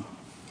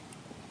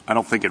I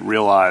don't think it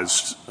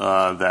realized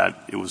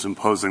that it was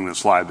imposing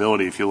this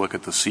liability. If you look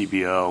at the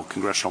CBO,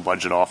 Congressional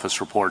Budget Office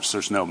reports,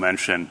 there's no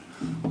mention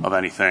of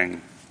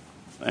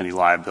any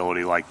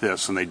liability like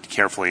this, and they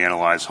carefully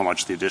analyze how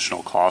much the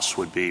additional costs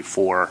would be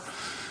for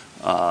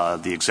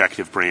the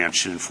executive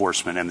branch in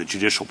enforcement and the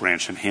judicial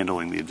branch in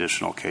handling the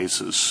additional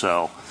cases.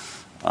 So,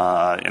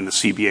 and the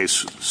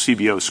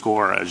CBO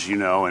score, as you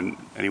know, and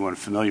anyone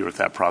familiar with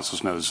that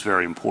process knows, is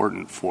very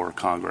important for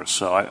Congress.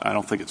 So I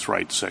don't think it's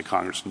right to say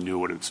Congress knew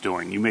what it's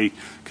doing. You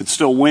could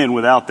still win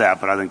without that,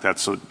 but I think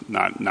that's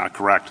not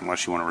correct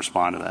unless you want to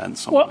respond to that in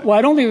some way. Well,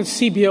 I don't think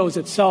the CBO is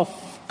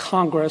itself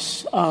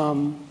Congress,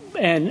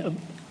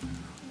 and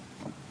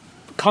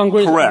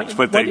Congress. Correct,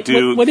 but they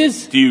do.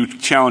 Do you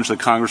challenge that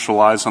Congress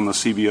relies on the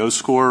CBO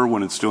score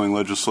when it's doing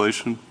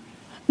legislation?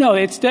 No,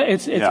 it's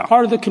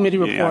part of the committee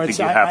reports. Yeah, I think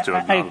you have to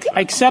acknowledge that.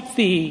 I accept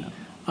the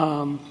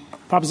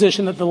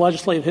proposition that the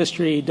legislative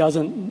history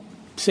doesn't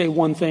say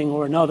one thing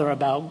or another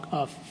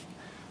about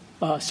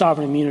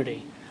sovereign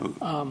immunity.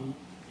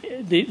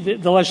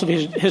 The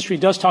legislative history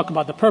does talk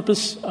about the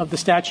purpose of the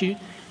statute,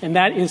 and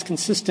that is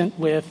consistent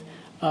with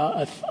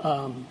a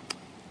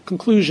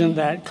conclusion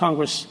that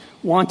Congress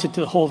wanted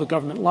to hold the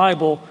government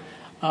liable,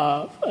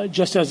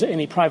 just as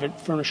any private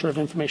furnisher of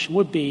information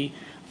would be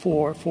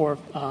for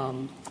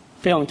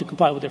failing to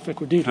comply with their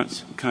FCRA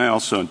duties. Can I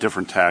also, a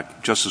different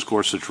tack, Justice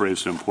Gorsuch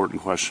raised an important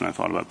question, I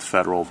thought, about the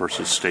federal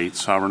versus state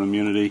sovereign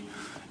immunity,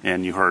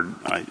 and you heard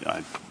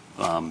I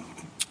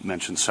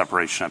mentioned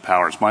separation of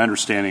powers. My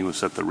understanding was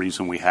that the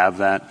reason we have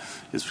that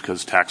is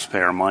because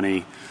taxpayer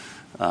money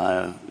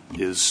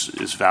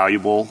is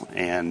valuable,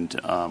 and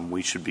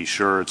we should be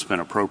sure it's been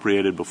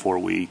appropriated before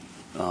we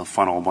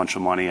funnel a bunch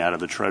of money out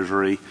of the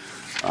Treasury.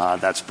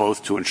 That's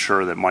both to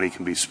ensure that money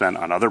can be spent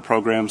on other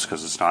programs,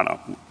 because it's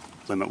not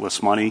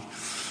limitless money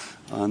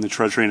in the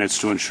Treasury, and it's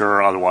to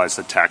ensure otherwise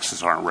that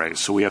taxes aren't raised.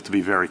 So we have to be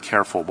very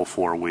careful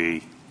before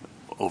we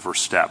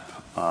overstep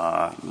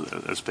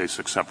as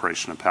basic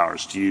separation of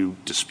powers. Do you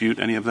dispute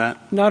any of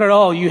that? Not at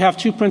all. You have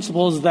two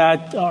principles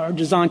that are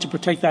designed to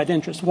protect that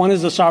interest. One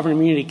is the sovereign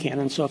immunity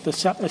canon. So if the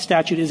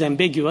statute is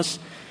ambiguous,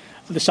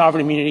 the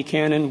sovereign immunity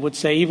canon would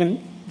say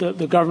even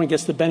the government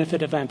gets the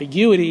benefit of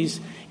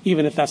ambiguities,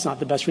 even if that's not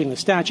the best reading of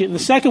the statute. And the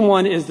second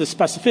one is the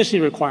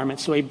specificity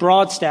requirement. So a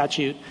broad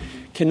statute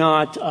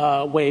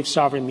cannot waive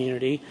sovereign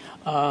immunity.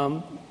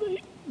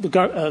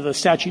 The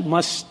statute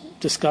must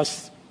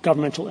discuss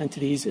governmental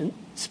entities, and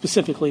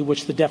specifically,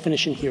 which the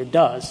definition here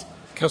does.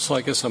 Counsel,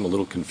 I guess I'm a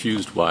little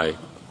confused why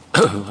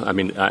I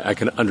mean, I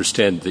can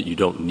understand that you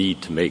don't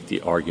need to make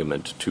the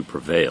argument to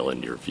prevail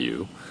in your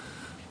view,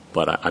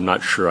 but I'm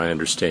not sure I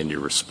understand your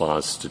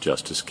response to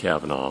Justice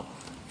Kavanaugh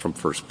from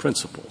first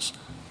principles.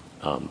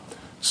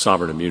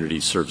 sovereign immunity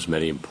serves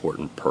many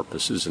important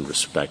purposes in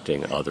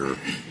respecting other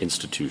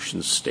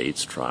institutions,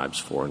 states, tribes,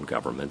 foreign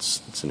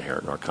governments. It's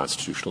inherent in our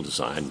constitutional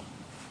design,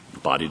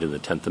 embodied in the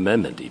 10th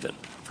Amendment even,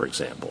 for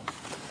example.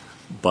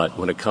 But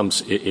when it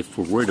comes, if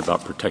we're worried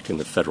about protecting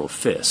the federal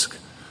fisc,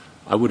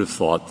 I would have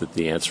thought that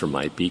the answer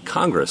might be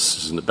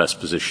Congress is in the best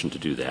position to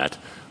do that.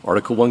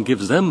 Article 1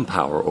 gives them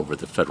power over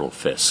the federal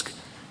fisc.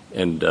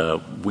 And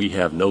we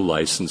have no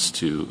license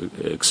to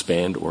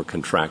expand or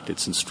contract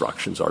its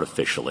instructions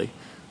artificially,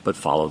 but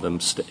follow them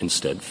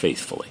instead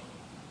faithfully.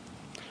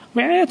 I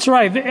mean, that's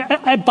right.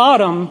 At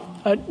bottom,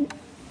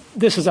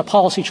 this is a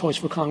policy choice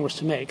for Congress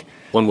to make.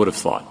 One would have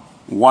thought.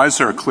 Why is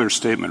there a clear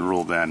statement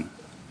rule then?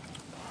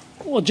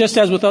 Well, just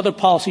as with other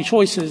policy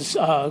choices,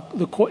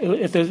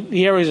 if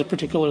the area is a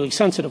particularly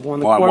sensitive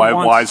one, the court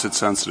wants... Why is it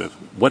sensitive?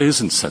 What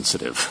isn't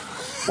sensitive?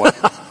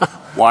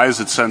 Why is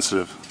it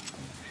sensitive?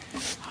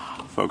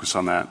 Focus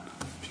on that,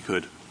 if you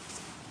could.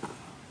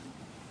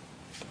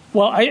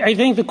 Well, I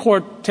think the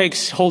court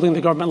takes holding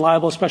the government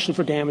liable, especially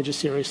for damages,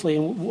 seriously.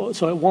 And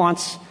so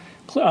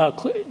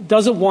it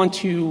doesn't want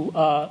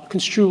to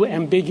construe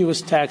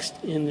ambiguous text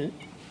in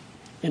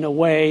a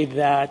way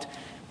that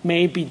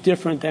may be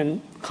different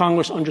than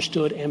Congress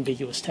understood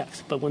ambiguous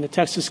text. But when the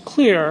text is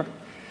clear,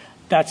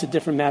 that's a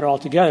different matter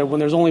altogether. When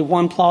there's only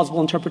one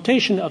plausible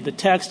interpretation of the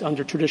text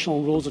under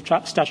traditional rules of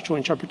statutory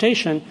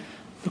interpretation,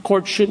 the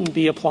court shouldn't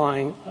be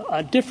applying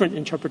a different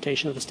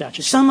interpretation of the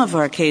statute. Some of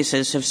our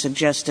cases have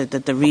suggested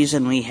that the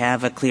reason we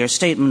have a clear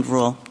statement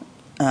rule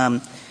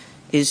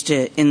is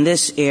to, in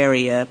this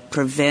area,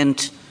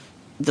 prevent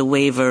the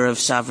waiver of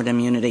sovereign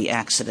immunity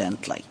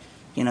accidentally.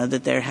 You know,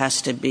 that there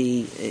has to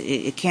be –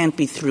 it can't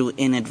be through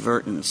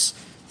inadvertence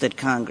that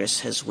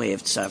Congress has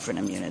waived sovereign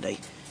immunity.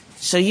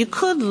 So you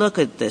could look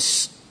at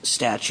this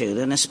statute,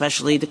 and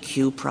especially the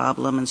Q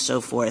problem and so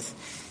forth,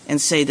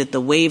 and say that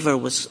the waiver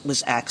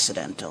was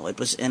accidental, it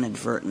was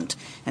inadvertent,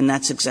 and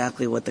that's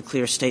exactly what the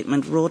clear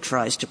statement rule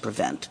tries to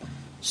prevent.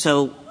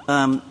 So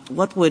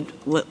what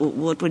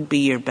would be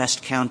your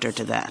best counter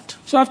to that?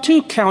 So I have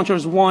two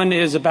counters. One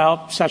is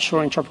about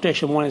statutory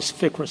interpretation. One is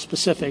FCRA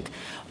specific.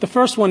 The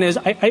first one is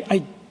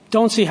I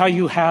don't see how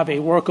you have a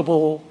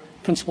workable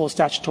principle of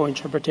statutory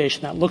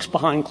interpretation that looks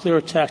behind clear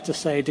text to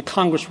say, did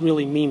Congress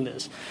really mean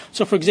this?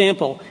 So, for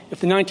example, if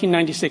the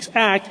 1996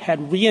 Act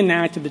had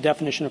reenacted the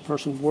definition of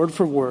person word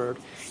for word,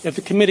 if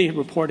the committee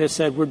report had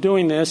said, we're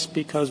doing this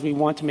because we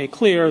want to make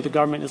clear the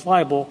government is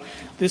liable,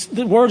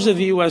 the words of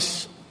the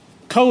U.S.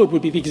 Code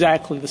would be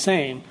exactly the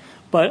same.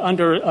 But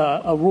under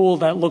a rule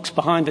that looks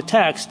behind the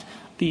text,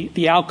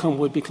 the outcome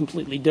would be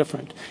completely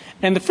different.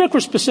 And the FCRA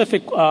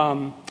specific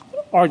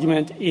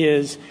argument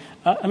is,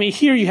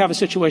 here you have a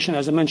situation,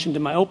 as I mentioned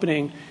in my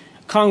opening,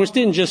 Congress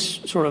didn't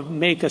just sort of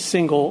make a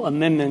single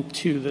amendment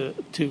to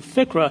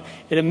FCRA.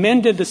 It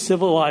amended the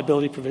civil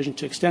liability provision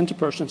to extend to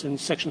persons in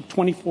Section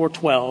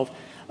 2412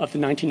 of the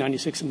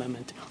 1996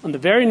 amendment. On the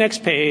very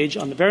next page,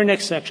 on the very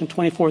next section,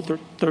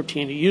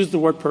 2413, it used the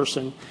word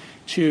person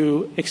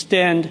to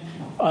extend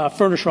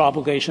furnisher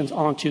obligations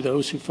onto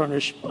those who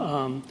furnish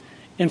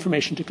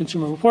information to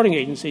consumer reporting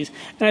agencies.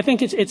 And I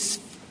think it's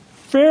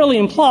fairly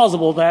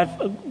implausible that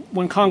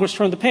when Congress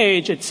turned the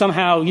page, it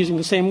somehow, using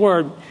the same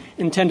word,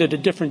 intended a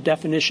different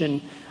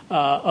definition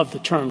of the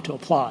term to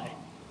apply.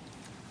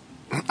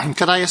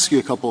 Could I ask you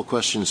a couple of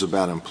questions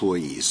about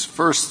employees?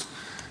 First,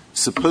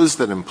 suppose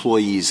that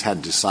employees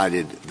had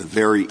decided the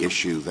very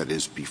issue that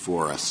is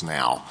before us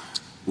now.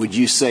 Would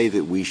you say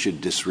that we should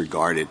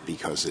disregard it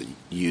because it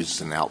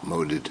used an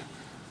outmoded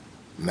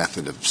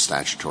method of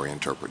statutory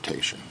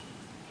interpretation?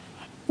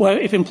 Well,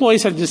 if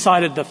employees had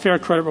decided the Fair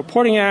Credit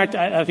Reporting Act,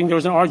 I think there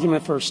was an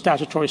argument for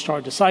statutory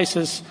stare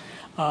decisis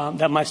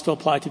that might still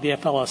apply to the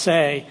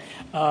FLSA.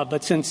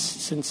 But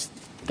since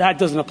that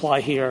doesn't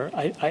apply here,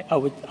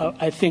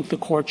 I think the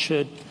court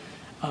should,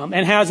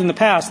 and has in the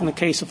past in the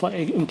case of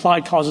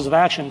implied causes of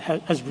action,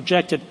 has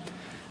rejected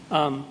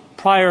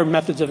prior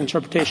methods of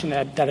interpretation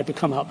that had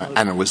become outmoded.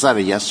 And was that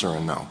a yes or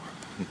a no?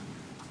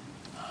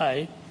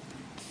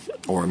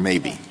 Or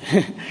maybe.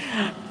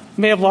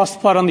 May have lost the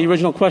plot on the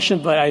original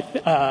question, but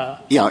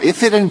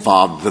if it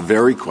involved the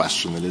very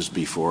question that is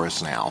before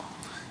us now,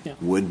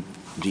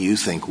 do you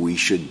think we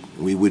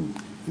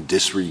would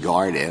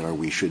disregard it, or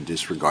we should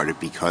disregard it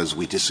because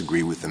we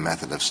disagree with the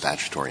method of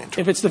statutory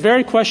interpretation? If it's the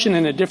very question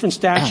in a different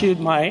statute,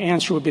 my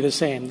answer would be the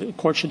same. The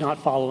court should not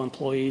follow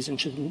employees and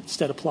should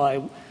instead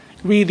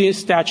read the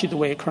statute the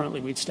way it currently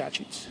reads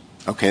statutes.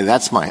 Okay, I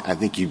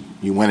think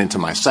you went into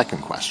my second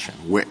question.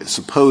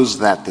 Suppose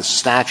that the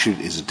statute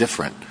is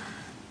different,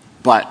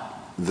 but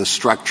the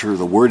structure,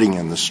 the wording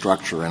and the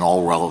structure in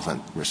all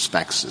relevant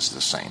respects is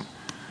the same.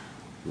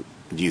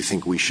 Do you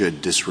think we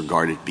should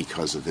disregard it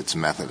because of its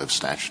method of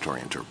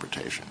statutory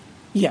interpretation?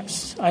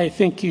 Yes, I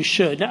think you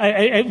should.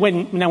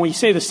 When you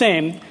say the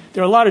same,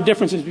 there are a lot of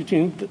differences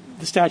between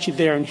the statute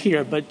there and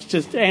here, but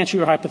just to answer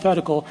your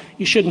hypothetical,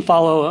 you shouldn't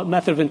follow a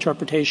method of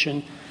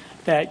interpretation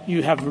that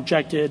you have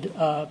rejected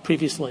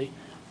previously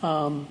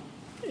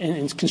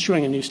in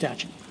construing a new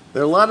statute.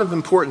 There are a lot of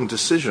important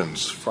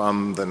decisions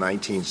from the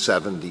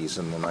 1970s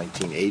and the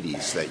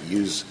 1980s that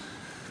use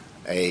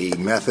a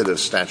method of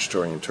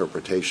statutory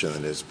interpretation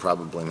that is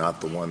probably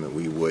not the one that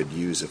we would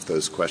use if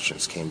those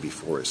questions came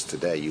before us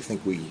today. You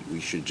think we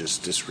should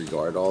just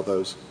disregard all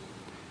those?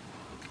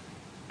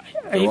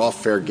 They're all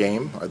fair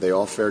game? Are they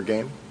all fair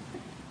game?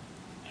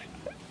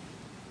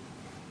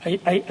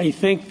 I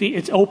think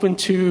it's open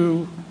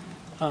to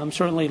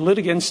certainly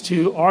litigants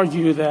to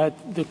argue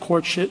that the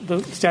court should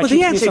the statute. Well,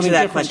 the answer to that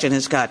different. question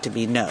has got to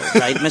be no,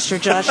 right, Mr.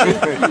 Joshi?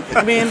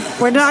 I mean,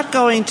 we're not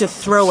going to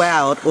throw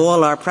out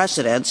all our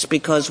precedents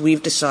because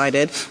we've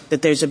decided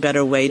that there's a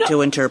better way to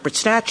interpret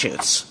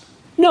statutes.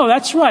 No,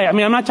 that's right. I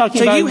mean, I'm not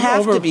talking about. So you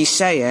have to be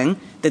saying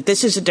that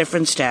this is a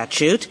different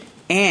statute,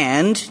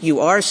 and you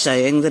are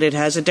saying that it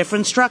has a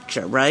different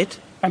structure, right?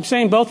 I'm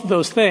saying both of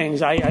those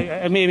things.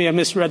 I maybe I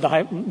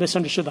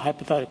misunderstood the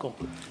hypothetical.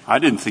 I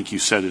didn't think you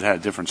said it had a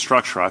different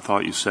structure. I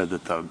thought you said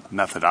that the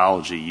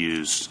methodology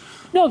used.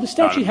 No, the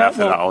statute has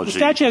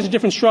a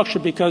different structure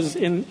because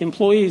in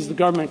employees, the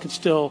government could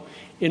still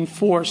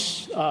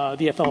enforce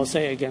the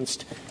FLSA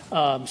against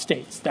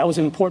states. That was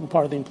an important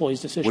part of the employee's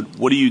decision.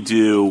 What do you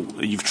do?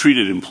 You've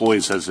treated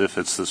employees as if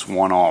it's this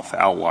one-off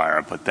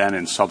outlier, but then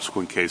in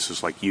subsequent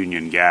cases like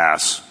Union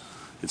Gas,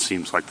 it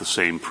seems like the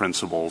same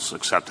principles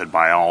accepted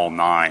by all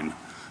 9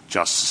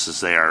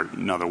 justices there.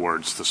 In other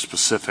words, the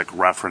specific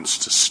reference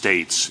to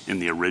states in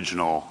the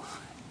original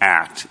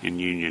act in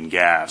Union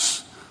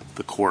Gas,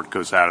 the court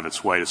goes out of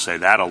its way to say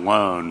that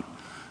alone,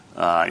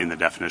 in the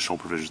definitional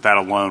provisions, that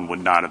alone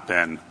would not have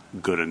been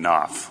good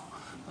enough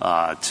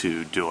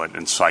to do it,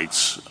 and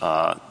cites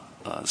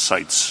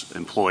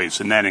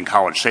employees. And then in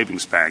College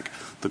Savings Bank,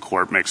 the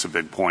court makes a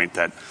big point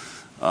that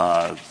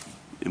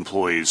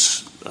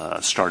employees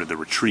started the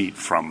retreat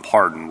from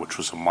pardon, which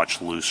was a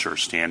much looser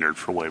standard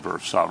for waiver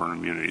of sovereign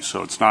immunity.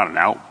 So it's not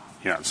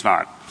it's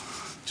not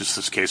just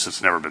this case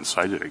that's never been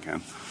cited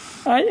again.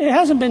 It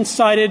hasn't been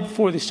cited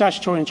for the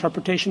statutory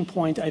interpretation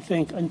point, I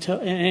think, until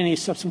in any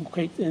subsequent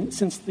case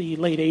since the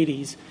late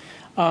 80s.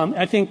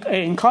 I think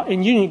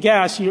in Union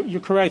Gas,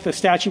 you're correct, the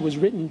statute was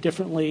written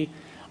differently.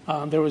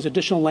 There was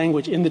additional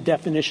language in the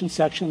definition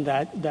section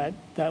that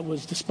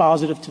was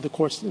dispositive to the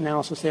court's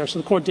analysis there. So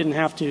the court didn't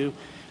have to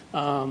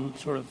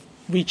sort of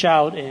reach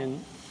out and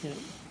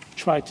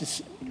try to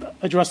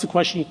address the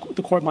question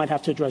the court might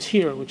have to address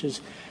here, which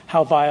is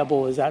how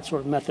viable is that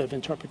sort of method of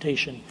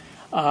interpretation.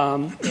 By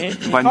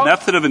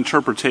method of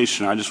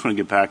interpretation, I just want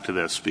to get back to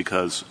this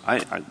because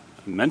it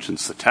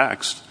mentions the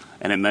text,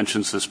 and it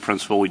mentions this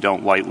principle we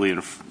don't lightly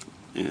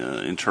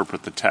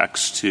interpret the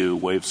text to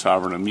waive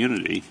sovereign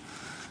immunity.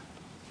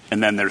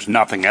 And then there's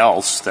nothing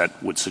else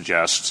that would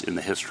suggest, in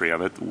the history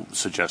of it,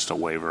 suggest a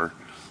waiver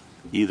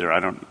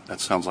either.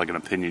 That sounds like an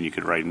opinion you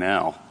could write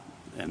now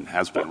and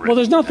has been written. Well,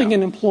 there's nothing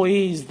in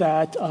employees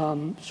that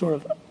sort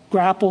of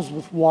grapples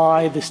with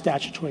why the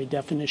statutory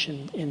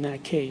definition in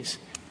that case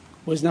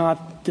does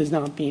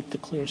not meet the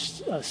clear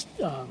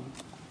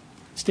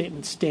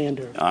statement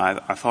standard.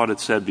 I thought it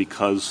said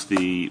because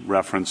the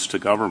reference to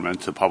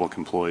government, to public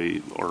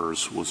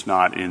employers, was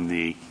not in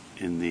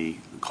the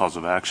cause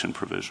of action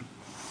provision.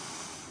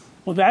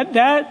 Well,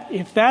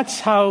 if that's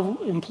how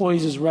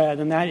employees is read,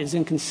 then that is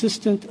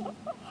inconsistent.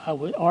 I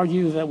would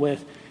argue that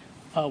with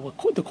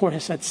what the court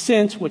has said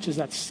since, which is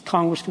that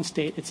Congress can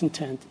state its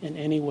intent in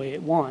any way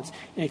it wants.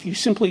 And if you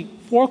simply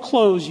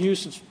foreclose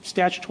use of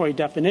statutory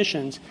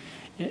definitions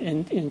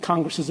in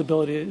Congress's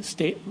ability to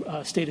state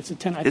its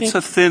intent, I think it's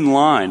a thin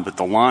line, but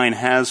the line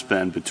has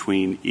been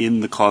between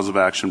in the cause of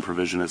action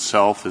provision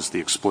itself as the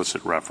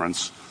explicit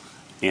reference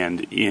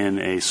and in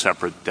a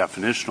separate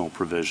definitional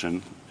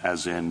provision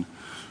as in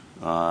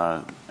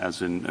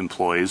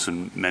employees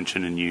and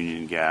mentioned in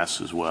Union Gas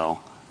as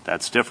well.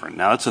 That's different.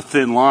 Now, it's a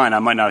thin line. I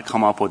might not have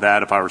come up with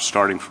that if I were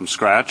starting from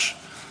scratch.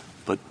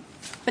 But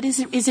is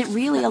it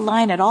really a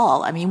line at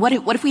all? I mean, what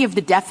if we have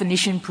the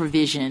definition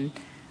provision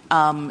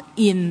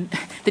in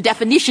the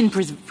definition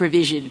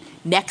provision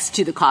next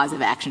to the cause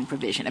of action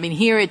provision? I mean,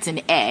 here it's an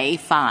A,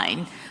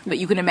 fine, but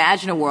you can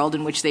imagine a world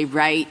in which they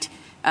write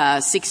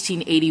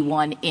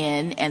 1681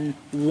 in, and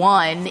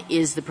 1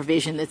 is the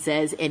provision that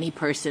says any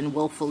person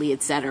willfully,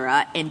 et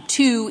cetera, and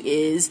 2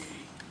 is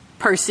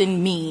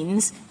person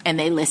means, and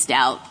they list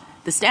out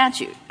the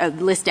statute,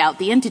 list out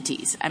the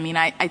entities. I mean,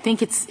 I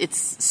think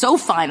it's so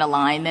fine a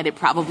line that it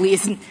probably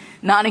isn't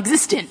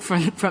non-existent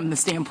from the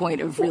standpoint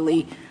of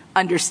really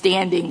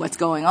understanding what's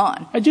going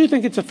on. I do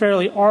think it's a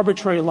fairly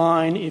arbitrary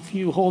line if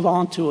you hold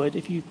on to it.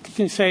 If you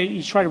can say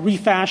you try to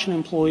refashion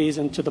employees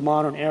into the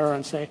modern era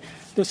and say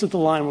this is the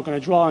line we're going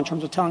to draw in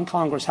terms of telling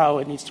Congress how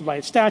it needs to write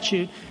a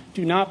statute,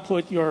 do not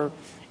put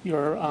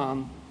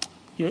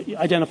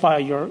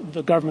identify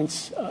the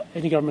government's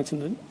any governments in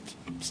the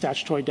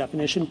statutory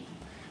definition,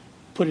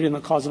 put it in the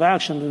cause of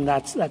action, then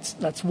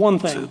that's one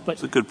thing.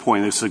 It's a good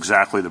point. It's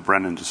exactly the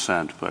Brennan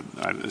dissent, but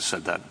I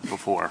said that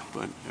before.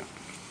 But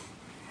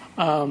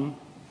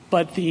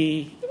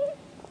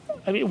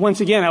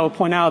once again, I would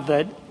point out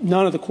that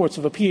none of the courts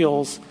of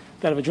appeals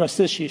that have addressed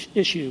this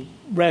issue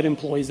read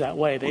employees that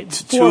way.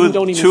 Two of them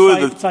don't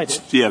even cite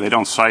it. Yeah, they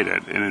don't cite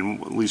it. And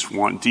in at least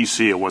one,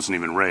 D.C., it wasn't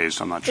even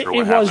raised. I'm not sure what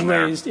It happened was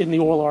raised in the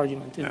oral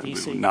argument in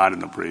D.C. Not in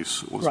the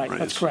briefs. It wasn't right,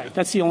 raised. That's correct.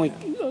 That's the only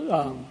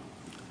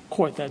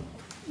court that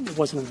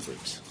wasn't in the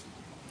briefs.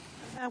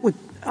 With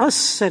us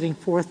setting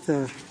forth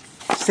a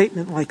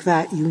statement like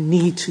that, you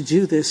need to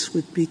do this,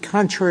 would be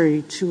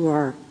contrary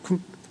to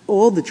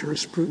all the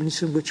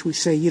jurisprudence in which we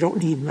say you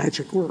don't need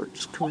magic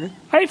words, correct?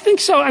 I think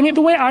so. I mean,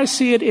 the way I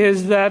see it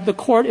is that the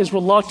court is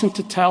reluctant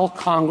to tell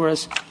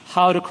Congress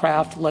how to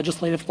craft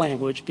legislative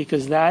language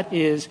because that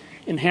is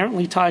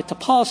inherently tied to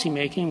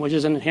policymaking, which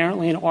is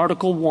inherently an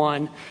Article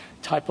I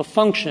type of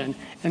function.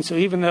 And so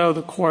even though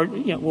the court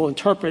will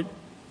interpret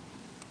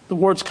the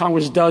words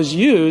Congress does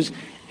use,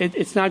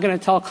 it's not going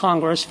to tell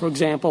Congress, for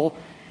example,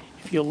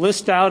 if you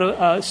list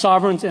out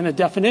sovereigns in a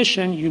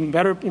definition, you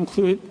better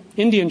include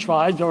Indian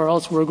tribes, or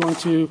else we're going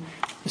to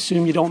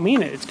assume you don't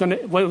mean it. It's going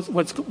to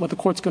what the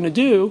court's going to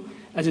do,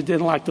 as it did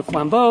in Lac de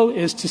Flambeau,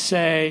 is to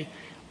say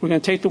we're going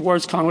to take the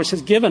words Congress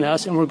has given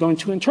us and we're going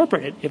to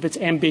interpret it. If it's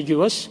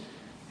ambiguous,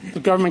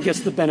 the government gets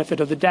the benefit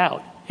of the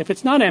doubt. If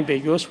it's not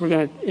ambiguous, we're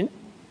going to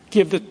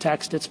give the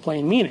text its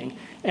plain meaning.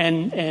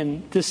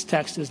 And this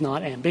text is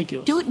not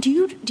ambiguous.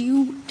 Do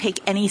you take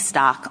any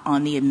stock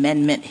on the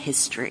amendment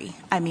history?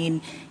 I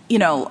mean,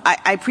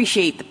 I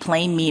appreciate the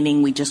plain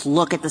meaning. We just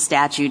look at the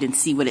statute and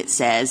see what it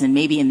says, and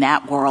maybe in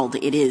that world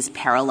it is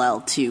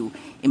parallel to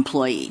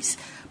employees.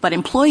 But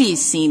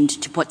employees seemed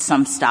to put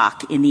some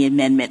stock in the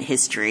amendment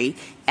history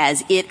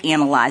as it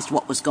analyzed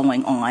what was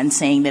going on,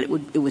 saying that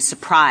it was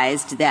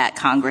surprised that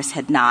Congress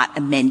had not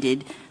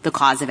amended the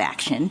cause of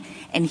action.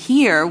 And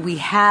here we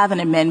have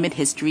an amendment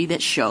history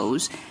that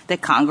shows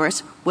that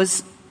Congress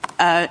was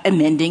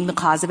amending the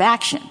cause of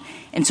action.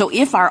 And so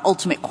if our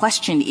ultimate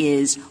question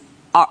is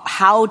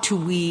how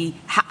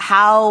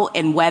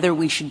and whether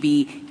we should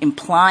be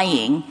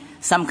implying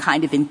some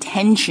kind of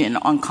intention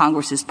on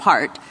Congress's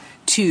part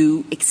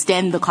to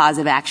extend the cause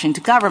of action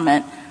to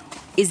government,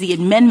 is the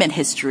amendment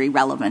history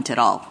relevant at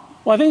all?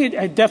 Well, I think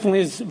it definitely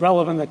is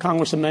relevant that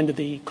Congress amended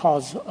the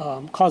cause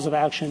of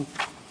action.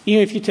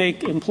 Even if you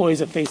take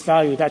employees at face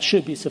value, that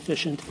should be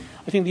sufficient.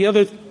 I think the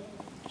other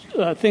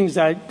things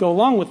that go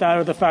along with that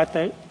are the fact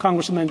that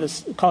Congress amended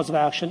the cause of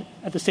action.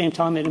 At the same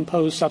time, it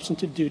imposed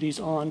substantive duties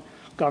on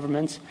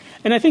governments.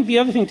 And I think the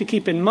other thing to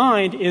keep in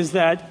mind is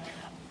that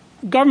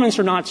governments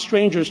are not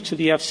strangers to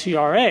the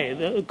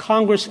FCRA.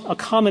 Congress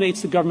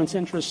accommodates the government's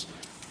interests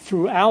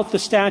throughout the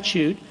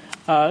statute,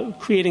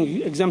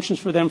 creating exemptions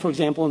for them, for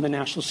example, in the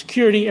national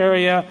security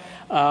area,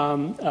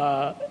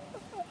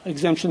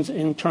 exemptions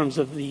in terms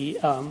of the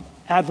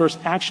adverse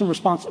action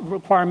response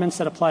requirements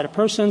that apply to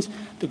persons.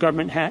 The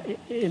government,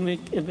 in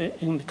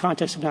the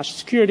context of national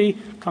security,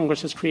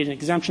 Congress has created an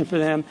exemption for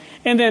them.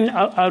 And then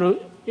I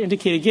would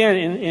indicate again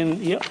in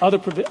the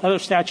other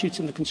statutes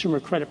in the Consumer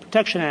Credit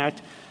Protection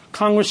Act,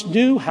 Congress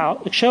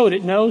showed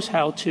it knows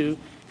how to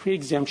create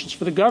exemptions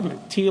for the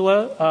government.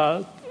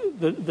 TILA,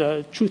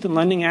 the Truth in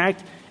Lending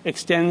Act,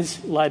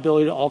 extends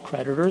liability to all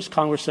creditors.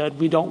 Congress said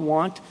we don't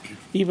want,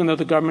 even though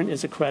the government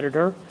is a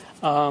creditor,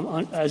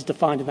 as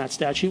defined in that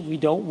statute, we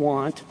don't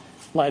want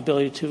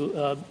liability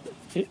to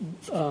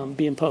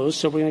be imposed.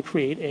 So we're going to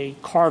create a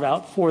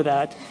carve-out for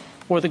that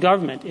for the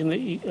government. In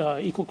the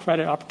Equal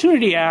Credit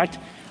Opportunity Act,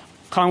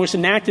 Congress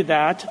enacted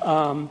that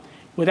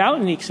without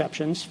any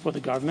exceptions for the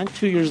government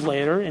 2 years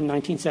later in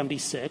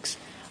 1976.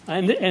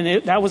 And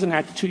that was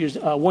enacted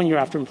 1 year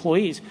after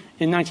employees.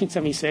 In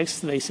 1976,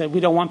 they said we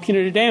don't want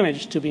punitive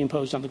damage to be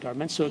imposed on the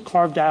government, so it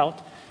carved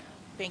out.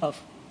 Thank you.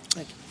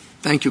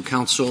 Thank you,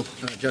 counsel.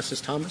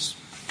 Justice Thomas?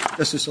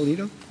 Justice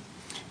Alito?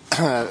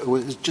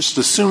 Just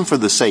assume for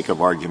the sake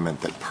of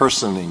argument that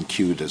person in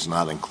Q does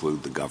not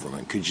include the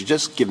government. Could you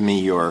just give me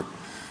your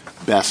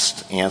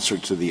best answer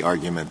to the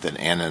argument that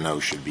N and O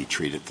should be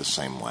treated the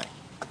same way?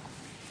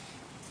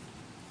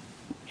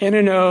 N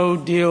and O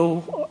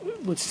deal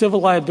with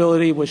civil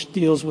liability, which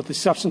deals with the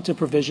substantive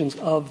provisions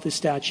of the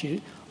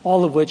statute,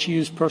 all of which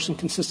use person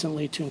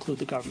consistently to include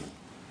the government.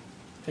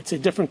 It's a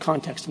different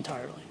context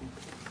entirely.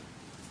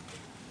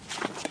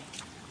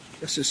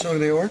 Justice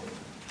Sotomayor?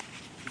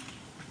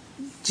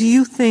 Do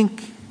you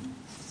think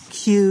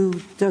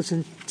Q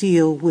doesn't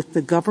deal with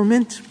the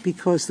government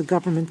because the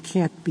government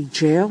can't be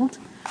jailed?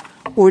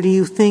 Or do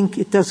you think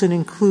it doesn't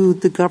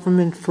include the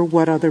government for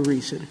what other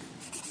reason?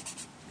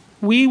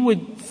 We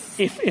would,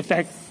 if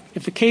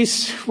the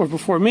case were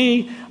before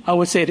me, I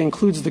would say it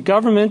includes the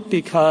government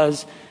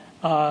because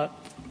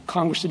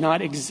Congress did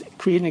not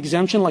create an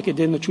exemption like it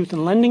did in the Truth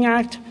in Lending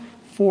Act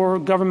for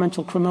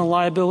governmental criminal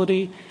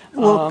liability.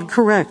 Well,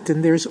 correct.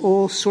 And there's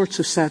all sorts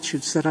of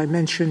statutes that I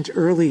mentioned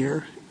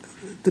earlier,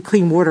 the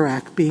Clean Water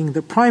Act being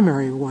the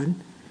primary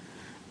one,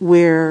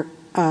 where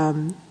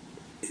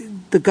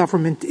the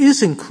government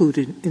is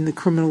included in the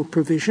criminal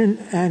provision,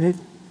 and it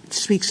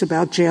speaks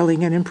about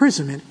jailing and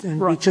imprisonment. And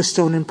right. we just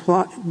don't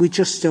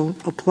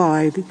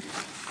apply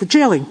the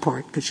jailing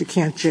part because you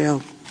can't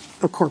jail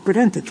a corporate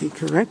entity,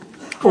 correct?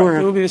 Correct. Or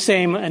it would be the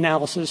same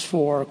analysis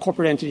for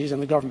corporate entities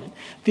and the government.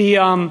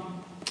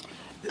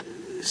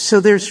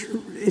 So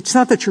it's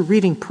not that you're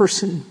reading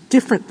person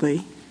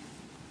differently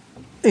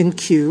in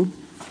Q.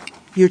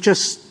 You're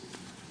just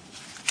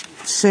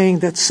saying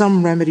that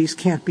some remedies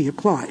can't be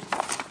applied.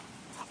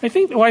 I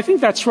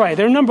think that's right.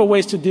 There are a number of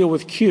ways to deal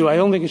with Q. I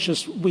don't think it's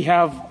just we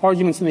have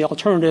arguments in the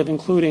alternative,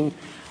 including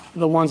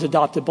the ones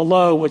adopted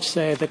below, which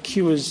say that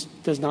Q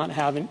does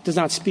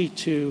not speak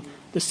to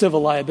the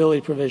civil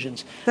liability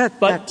provisions.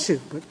 That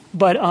too.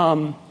 But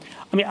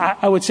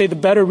I would say the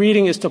better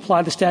reading is to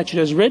apply the statute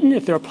as written.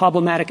 If there are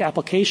problematic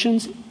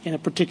applications in a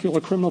particular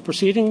criminal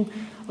proceeding,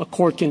 a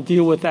court can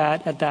deal with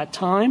that at that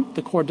time.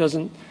 The court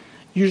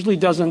usually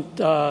doesn't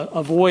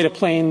avoid a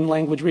plain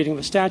language reading of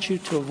the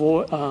statute to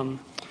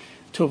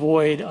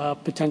avoid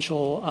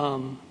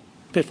potential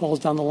pitfalls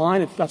down the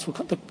line, if that's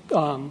what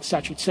the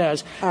statute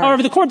says.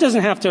 However, the court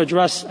doesn't have to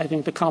address, I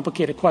think, the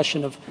complicated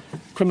question of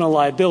criminal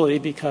liability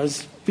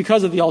because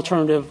of the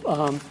alternative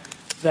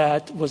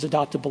that was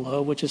adopted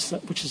below, which is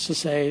to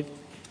say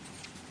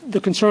the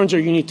concerns are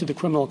unique to the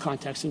criminal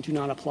context and do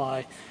not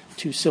apply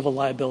to civil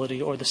liability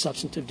or the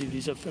substantive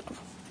duties of FCRA.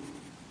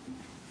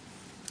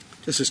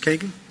 Justice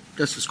Kagan?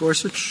 Justice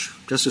Gorsuch?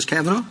 Justice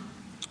Kavanaugh?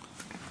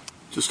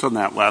 Just on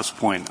that last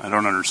point, I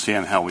don't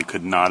understand how we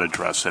could not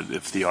address it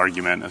if the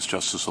argument, as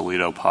Justice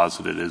Alito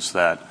posited, is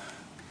that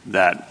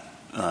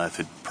if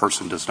a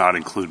person does not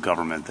include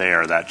government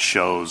there, that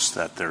shows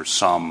that there's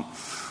some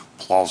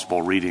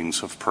plausible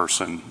readings of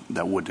person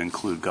that would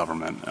include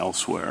government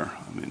elsewhere.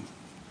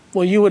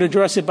 Well, you would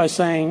address it by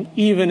saying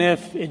even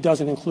if it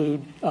doesn't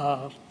include,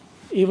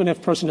 even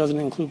if person doesn't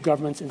include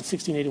governments in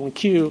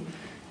 1681Q,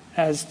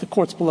 as the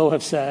courts below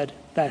have said,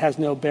 that has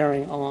no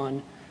bearing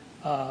on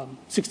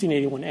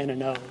 1681N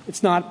and O.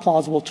 It's not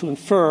plausible to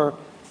infer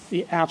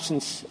the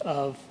absence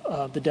of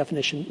the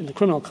definition in the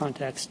criminal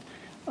context.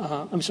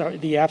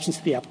 The absence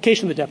of the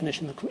application of the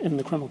definition in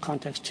the criminal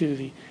context to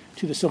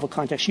the civil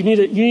context. You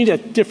need a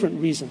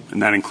different reason.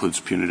 And that includes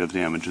punitive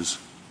damages?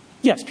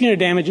 Yes, punitive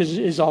damages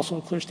is also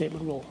a clear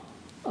statement rule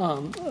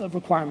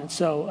requirement.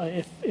 So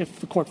if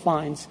the court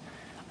finds,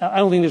 I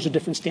don't think there's a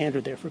different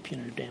standard there for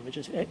punitive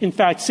damages. In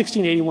fact,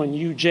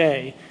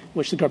 1681UJ,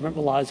 which the government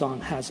relies on,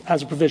 has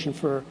a provision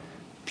for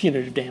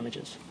punitive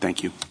damages.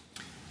 Thank you.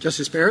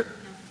 Justice Barrett?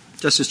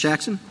 Justice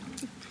Jackson?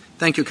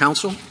 Thank you,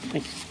 counsel.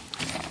 Thank you.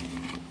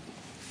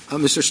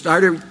 Mr.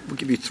 Snyder, we'll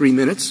give you 3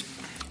 minutes.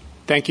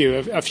 Thank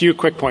you. A few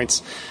quick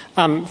points.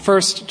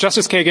 First,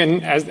 Justice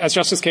Kagan, as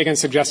Justice Kagan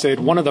suggested,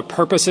 one of the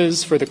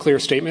purposes for the clear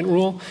statement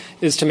rule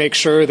is to make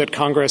sure that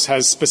Congress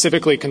has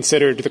specifically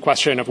considered the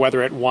question of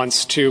whether it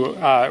wants to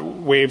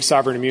waive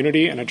sovereign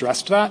immunity and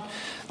addressed that.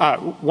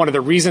 One of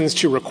the reasons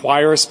to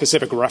require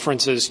specific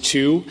references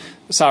to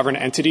sovereign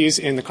entities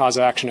in the cause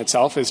of action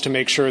itself is to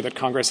make sure that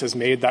Congress has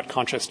made that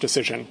conscious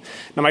decision.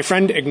 Now, my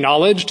friend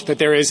acknowledged that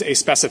there is a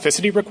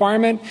specificity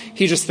requirement.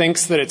 He just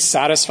thinks that it's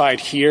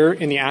satisfied here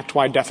in the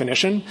Act-wide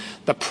definition.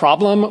 The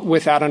problem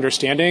with that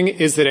understanding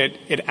is that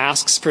it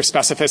asks for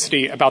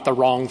specificity about the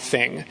wrong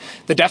thing.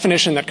 The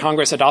definition that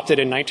Congress adopted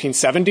in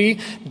 1970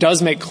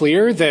 does make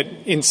clear that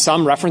in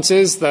some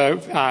references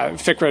the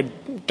FCRA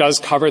does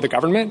cover the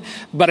government,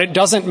 but it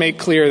doesn't make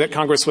clear that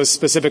Congress was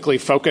specifically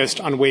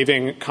focused on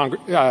waiving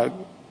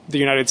the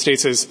United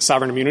States'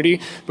 sovereign immunity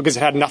because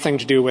it had nothing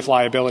to do with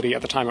liability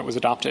at the time it was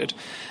adopted.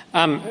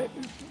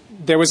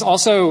 There was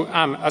also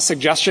a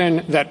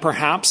suggestion that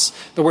perhaps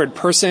the word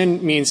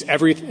person means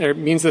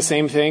the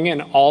same thing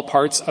in all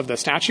parts of the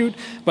statute,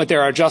 but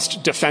there are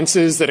just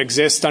defenses that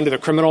exist under the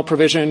criminal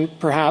provision,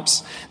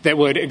 perhaps, that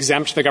would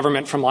exempt the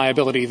government from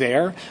liability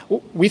there.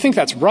 We think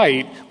that's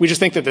right. We just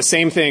think that the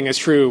same thing is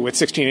true with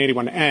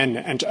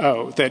 1681N and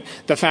O, that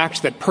the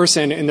fact that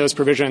person in those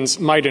provisions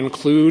might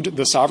include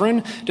the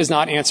sovereign does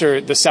not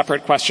answer the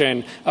separate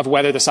question of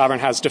whether the sovereign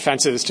has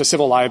defenses to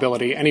civil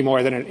liability any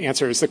more than it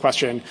answers the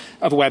question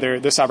of whether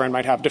the sovereign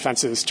might have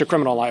defenses to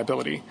criminal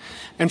liability.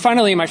 And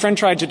finally, my friend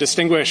tried to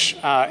distinguish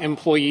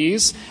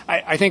employees.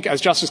 I think, as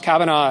Justice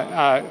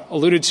Kavanaugh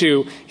alluded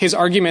to, his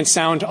arguments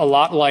sound a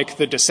lot like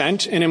the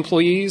dissent in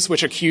employees,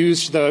 which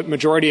accused the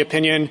majority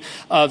opinion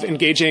of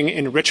engaging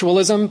in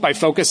ritualism by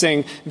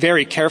focusing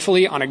very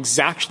carefully on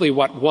exactly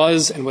what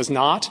was and was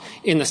not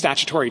in the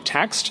statutory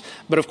text.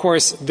 But, of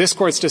course, this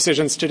Court's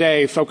decisions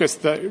today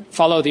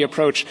follow the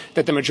approach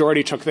that the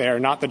majority took there,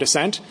 not the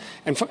dissent.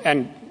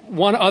 And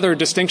one other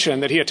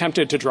distinction that he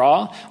attempted to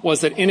draw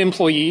was that in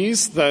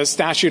employees, the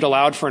statute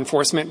allowed for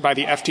enforcement by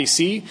the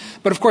FTC.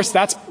 But, of course,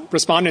 that's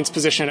respondent's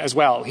position as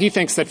well. He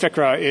thinks that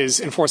FCRA is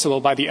enforceable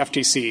by the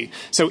FTC.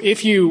 So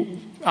if you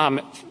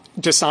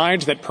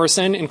decide that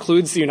person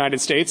includes the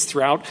United States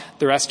throughout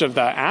the rest of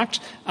the Act,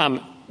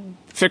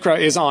 FCRA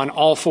is on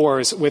all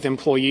fours with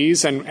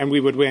employees, and we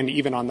would win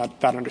even on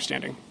that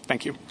understanding.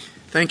 Thank you.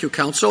 Thank you,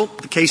 counsel.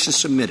 The case is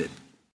submitted.